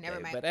this. Okay, all never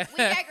day, mind. but- We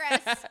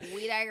digress.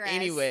 We digress.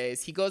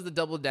 Anyways, he goes to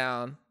double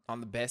down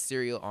on the best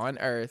cereal on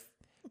earth,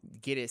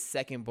 get his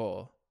second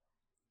bowl,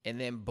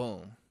 and then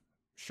boom,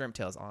 shrimp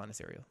tails on the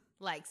cereal.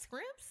 Like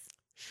scrimps?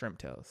 Shrimp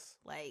tails.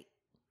 Like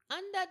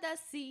under the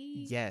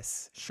sea.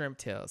 Yes, shrimp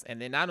tails.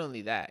 And then not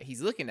only that,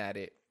 he's looking at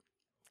it.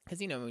 Because,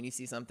 when you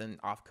see something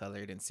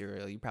off-colored in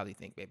cereal, you probably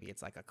think maybe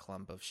it's like a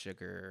clump of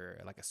sugar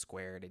or like a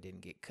square that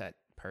didn't get cut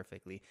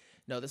perfectly.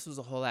 No, this was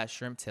a whole ass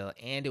shrimp tail,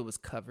 and it was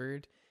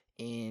covered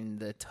in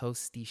the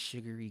toasty,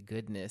 sugary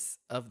goodness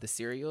of the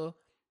cereal,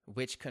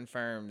 which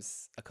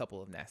confirms a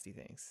couple of nasty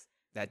things.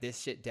 That this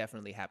shit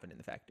definitely happened in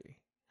the factory.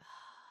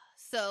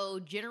 So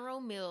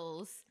General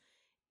Mills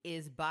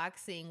is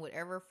boxing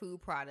whatever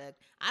food product.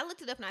 I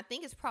looked it up and I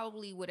think it's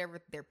probably whatever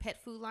their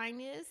pet food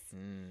line is.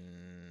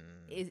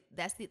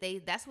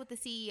 That's what the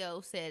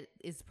CEO said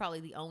is probably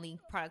the only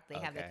product they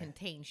have that Okay.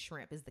 contains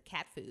shrimp is the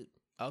cat food.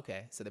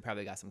 Okay, so they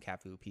probably got some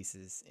cat food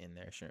pieces in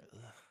their shrimp. Ugh.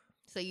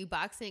 So you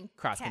boxing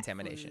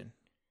Cross-contamination. cat food.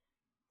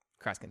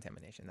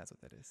 Cross-contamination, that's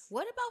what that is.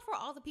 What about for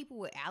all the people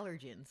with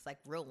allergens, like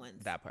real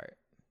ones? That part.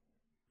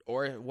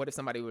 Or what if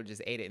somebody would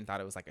just ate it and thought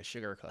it was like a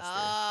sugar cluster?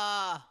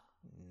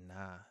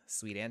 Nah,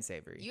 sweet and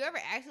savory. You ever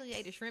actually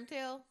ate a shrimp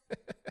tail?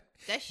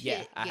 That shit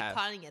Yeah, I get have.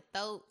 caught in your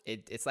throat.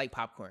 It's like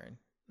popcorn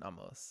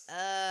almost.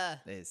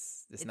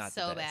 It's it's not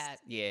so the best. bad.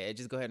 Yeah,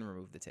 just go ahead and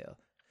remove the tail.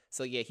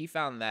 So yeah, he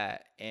found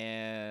that,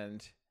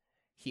 and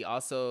he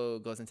also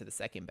goes into the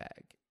second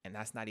bag, and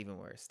that's not even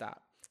where it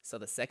stopped. So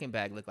the second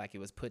bag looked like it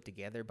was put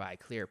together by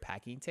clear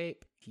packing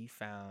tape. He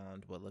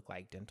found what looked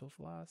like dental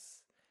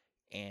floss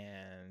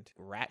and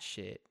rat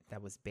shit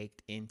that was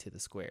baked into the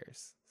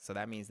squares. So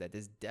that means that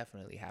this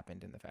definitely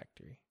happened in the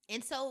factory.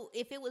 And so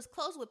if it was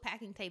closed with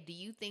packing tape, do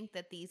you think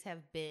that these have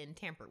been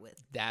tampered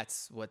with?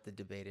 That's what the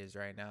debate is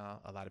right now.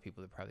 A lot of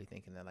people are probably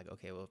thinking that, like,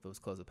 okay, well, if it was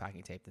closed with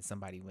packing tape, then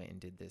somebody went and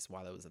did this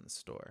while it was in the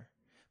store.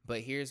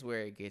 But here's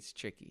where it gets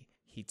tricky.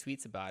 He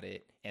tweets about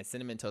it, and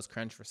Cinnamon Toast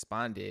Crunch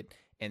responded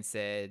and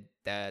said,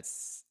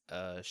 that's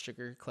a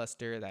sugar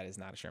cluster. That is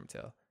not a shrimp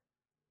tail.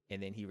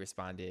 And then he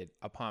responded,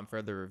 upon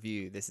further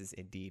review, this is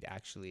indeed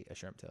actually a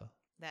shrimp tail.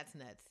 That's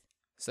nuts.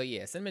 So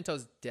yeah, Cinnamon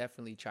Toast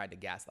definitely tried to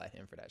gaslight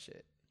him for that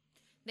shit.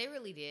 They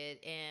really did.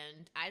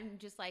 And I'm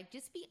just like,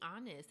 just be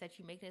honest that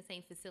you make it in the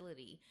same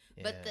facility.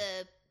 Yeah. But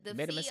the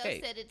Made a CEO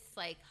mistake. said it's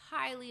like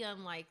highly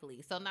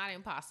unlikely. So not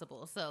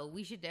impossible. So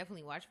we should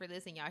definitely watch for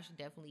this, and y'all should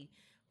definitely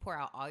pour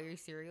out all your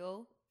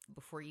cereal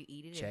before you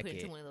eat it Check and put it it.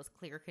 into one of those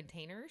clear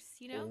containers,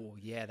 Oh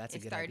yeah, that's a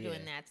and good start idea.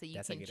 doing that so you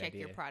That's a can good check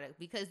your idea. product,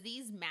 because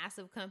these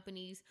massive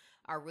companies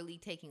are really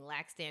taking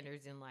lax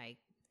standards in like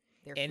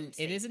their And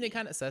food isn't it safety.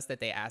 kind of sus that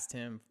they asked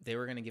him, they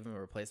were going to give him a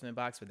replacement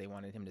box, but they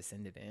wanted him to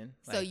send it in?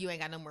 So you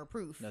ain't got no more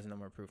proof. there's no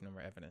more proof, no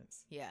more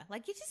evidence. Yeah,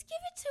 like you just give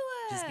it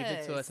to us. Just give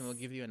it to us and we'll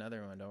give you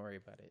another one. Don't worry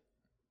about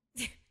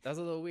it. That was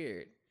a little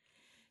weird.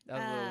 That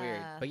was a little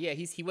weird. But yeah,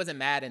 he wasn't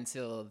mad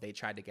until they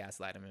tried to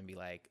gaslight him and be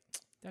like,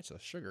 that's a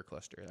sugar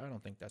cluster. I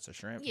don't think that's a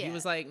shrimp. He Yeah.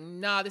 was like,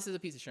 nah, this is a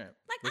piece of shrimp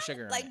Like, with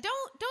sugar on like it.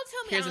 don't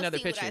tell me Here's I don't another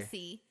see what I picture.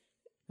 see.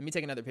 Let me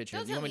take another picture.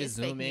 Don't Do you tell want me me to it's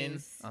fake zoom in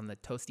news. on the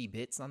toasty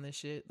bits on this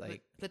shit?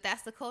 Like, But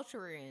that's the culture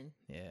we're in.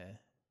 yeah.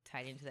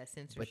 Tied into that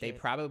censorship. But they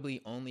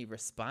probably only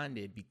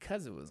responded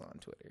because it was on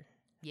Twitter.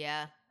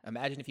 yeah,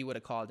 Imagine if he would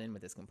have called in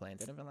with this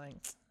complaint. They'd have been like,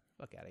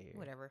 fuck out of here.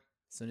 whatever.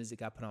 As soon as it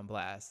got put on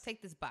blast.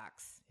 Take this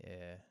box.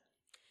 Yeah.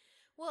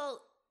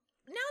 Well,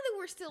 now that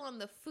we're still on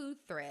the food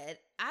thread,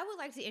 I would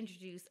like to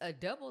introduce a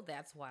double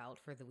That's Wild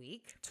for the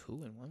week.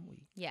 2 in 1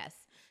 week. Yes.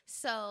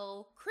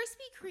 So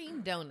Krispy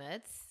Kreme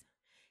Donuts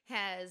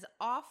has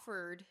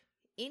offered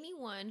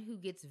anyone who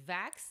gets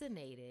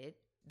vaccinated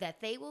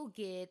that they will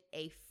get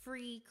a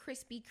free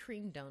Krispy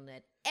Kreme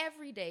donut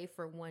every day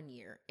for 1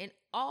 year. And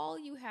all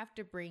you have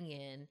to bring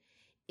in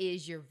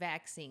is your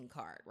vaccine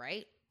card,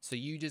 right? So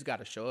you just got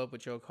to show up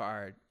with your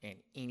card, and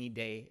any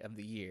day of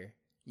the year,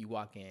 you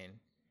walk in,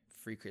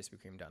 free Krispy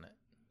Kreme donut.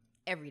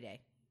 Every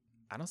day.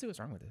 I don't see what's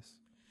wrong with this.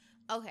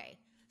 Okay.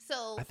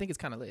 So I think it's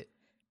kind of lit.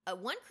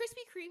 One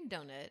Krispy Kreme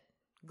donut,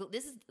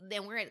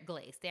 then we're at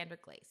glaze,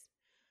 standard glaze.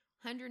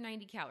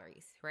 190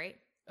 calories, right?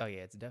 Oh,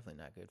 yeah, it's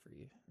definitely not good for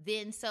you.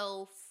 Then,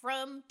 so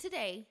from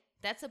today,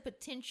 that's a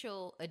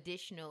potential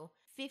additional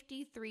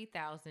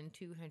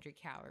 53,200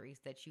 calories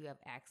that you have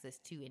access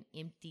to in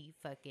empty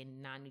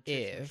fucking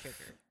non-nutritional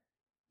sugar.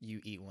 You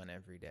eat one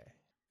every day.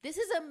 This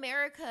is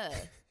America.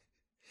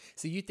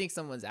 So you think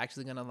someone's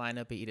actually going to line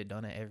up and eat a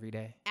donut every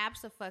day?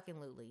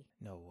 Abso-fucking-lutely.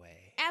 No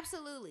way.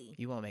 Absolutely.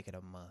 You won't make it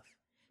a month.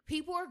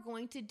 People are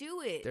going to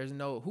do it. There's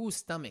whose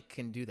stomach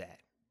can do that?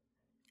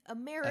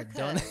 America. A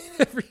donut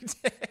every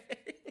day.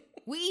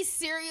 We eat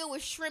cereal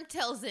with shrimp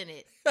tails in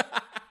it.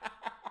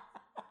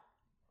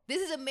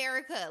 This is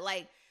America.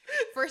 Like,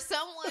 for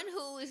someone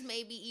who is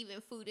maybe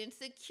even food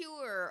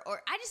insecure,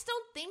 or I just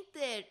don't think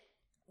that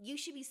you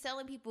should be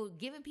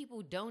giving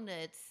people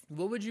donuts.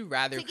 What would you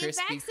rather to get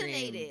Krispy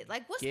vaccinated? Kreme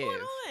Like, what's give?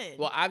 going on?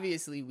 Well,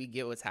 obviously, we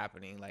get what's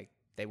happening. Like,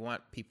 they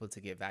want people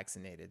to get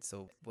vaccinated.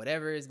 So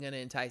whatever is going to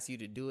entice you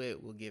to do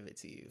it, we'll give it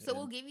to you. So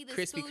we'll give you this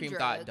Krispy food Kreme drug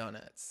thought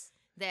donuts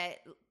that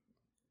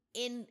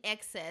in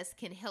excess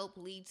can help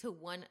lead to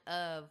one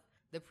of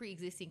the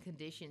pre-existing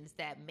conditions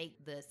that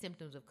make the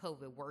symptoms of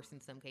COVID worse in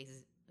some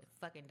cases.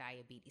 Fucking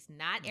diabetes.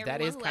 Not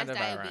everyone who has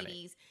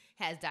diabetes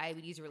has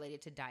diabetes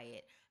related to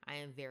diet. I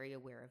am very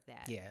aware of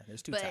that. Yeah,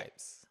 there's two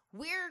types.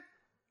 We're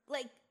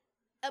like,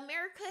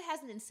 America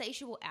has an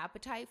insatiable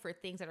appetite for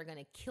things that are going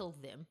to kill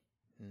them.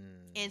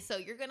 And so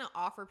you're going to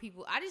offer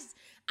people, I just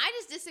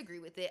disagree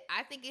with it.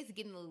 I think it's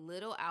getting a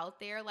little out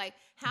there. Like,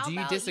 do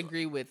you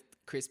disagree with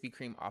Krispy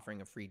Kreme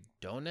offering a free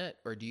donut,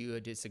 or do you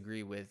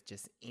disagree with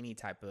just any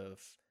type of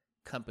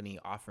company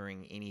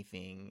offering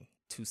anything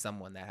to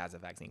someone that has a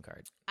vaccine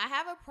card? I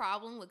have a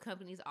problem with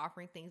companies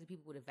offering things to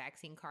people with a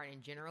vaccine card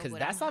in general. Because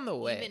that's on the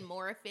way. I'm even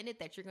more offended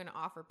that you're going to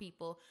offer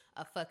people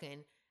a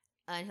fucking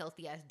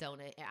unhealthy ass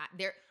donut.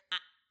 And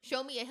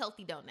show me a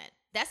healthy donut.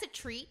 That's a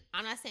treat.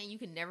 I'm not saying you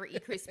can never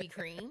eat Krispy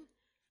Kreme.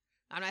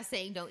 I'm not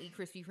saying don't eat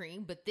Krispy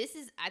Kreme, but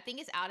I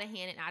think it's out of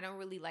hand, and I don't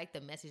really like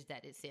the message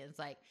that it sends.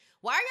 Like,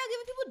 why are y'all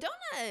giving people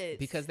donuts?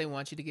 Because they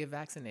want you to get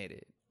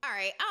vaccinated. All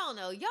right, I don't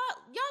know. Y'all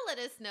let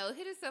us know.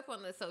 Hit us up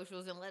on the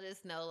socials and let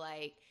us know,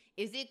 like,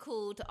 is it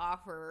cool to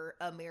offer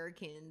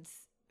Americans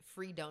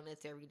free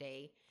donuts every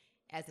day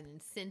as an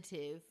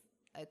incentive,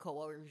 a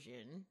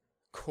coercion?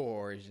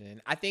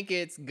 I think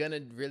it's going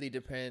to really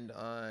depend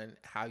on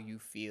how you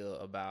feel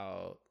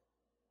about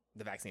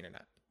the vaccine or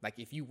not. Like,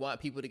 if you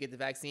want people to get the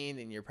vaccine,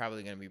 then you're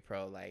probably going to be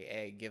pro, like,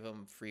 hey, give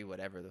them free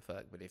whatever the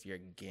fuck. But if you're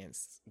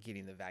against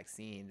getting the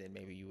vaccine, then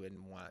maybe you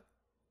wouldn't want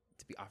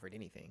to be offered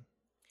anything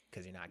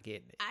because you're not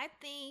getting it. I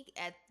think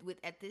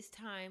at this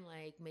time,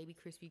 like, maybe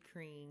Krispy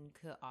Kreme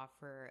could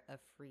offer a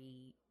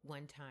free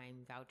one-time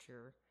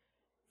voucher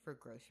for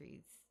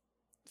groceries.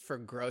 For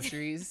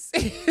groceries?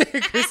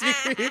 Krispy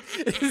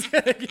Kreme is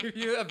going to give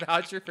you a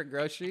voucher for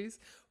groceries?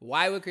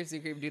 Why would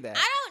Krispy Kreme do that?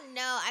 I don't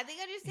know. I think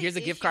I just here's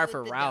a gift card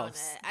for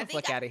Ralph's. Get the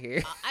fuck out of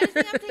here. I just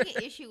think I'm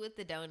taking issue with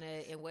the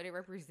donut and what it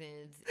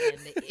represents and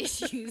the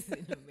issues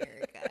in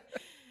America.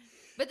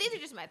 But these are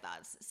just my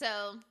thoughts.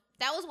 So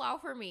that was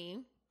wild for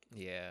me.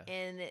 Yeah.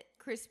 And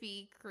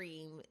Krispy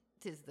Kreme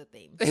is the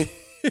theme.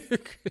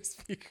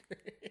 Krispy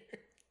Kreme.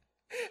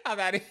 I'm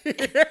out of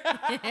here.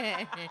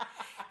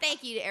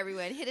 Thank you to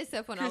everyone. Hit us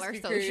up on all our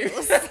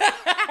socials.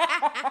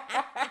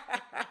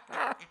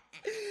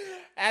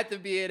 At the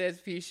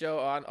BNSP Show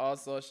on all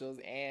socials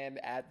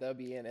and at the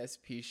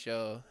BNSP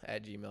Show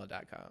at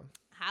gmail.com.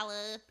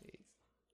 Holla. Peace.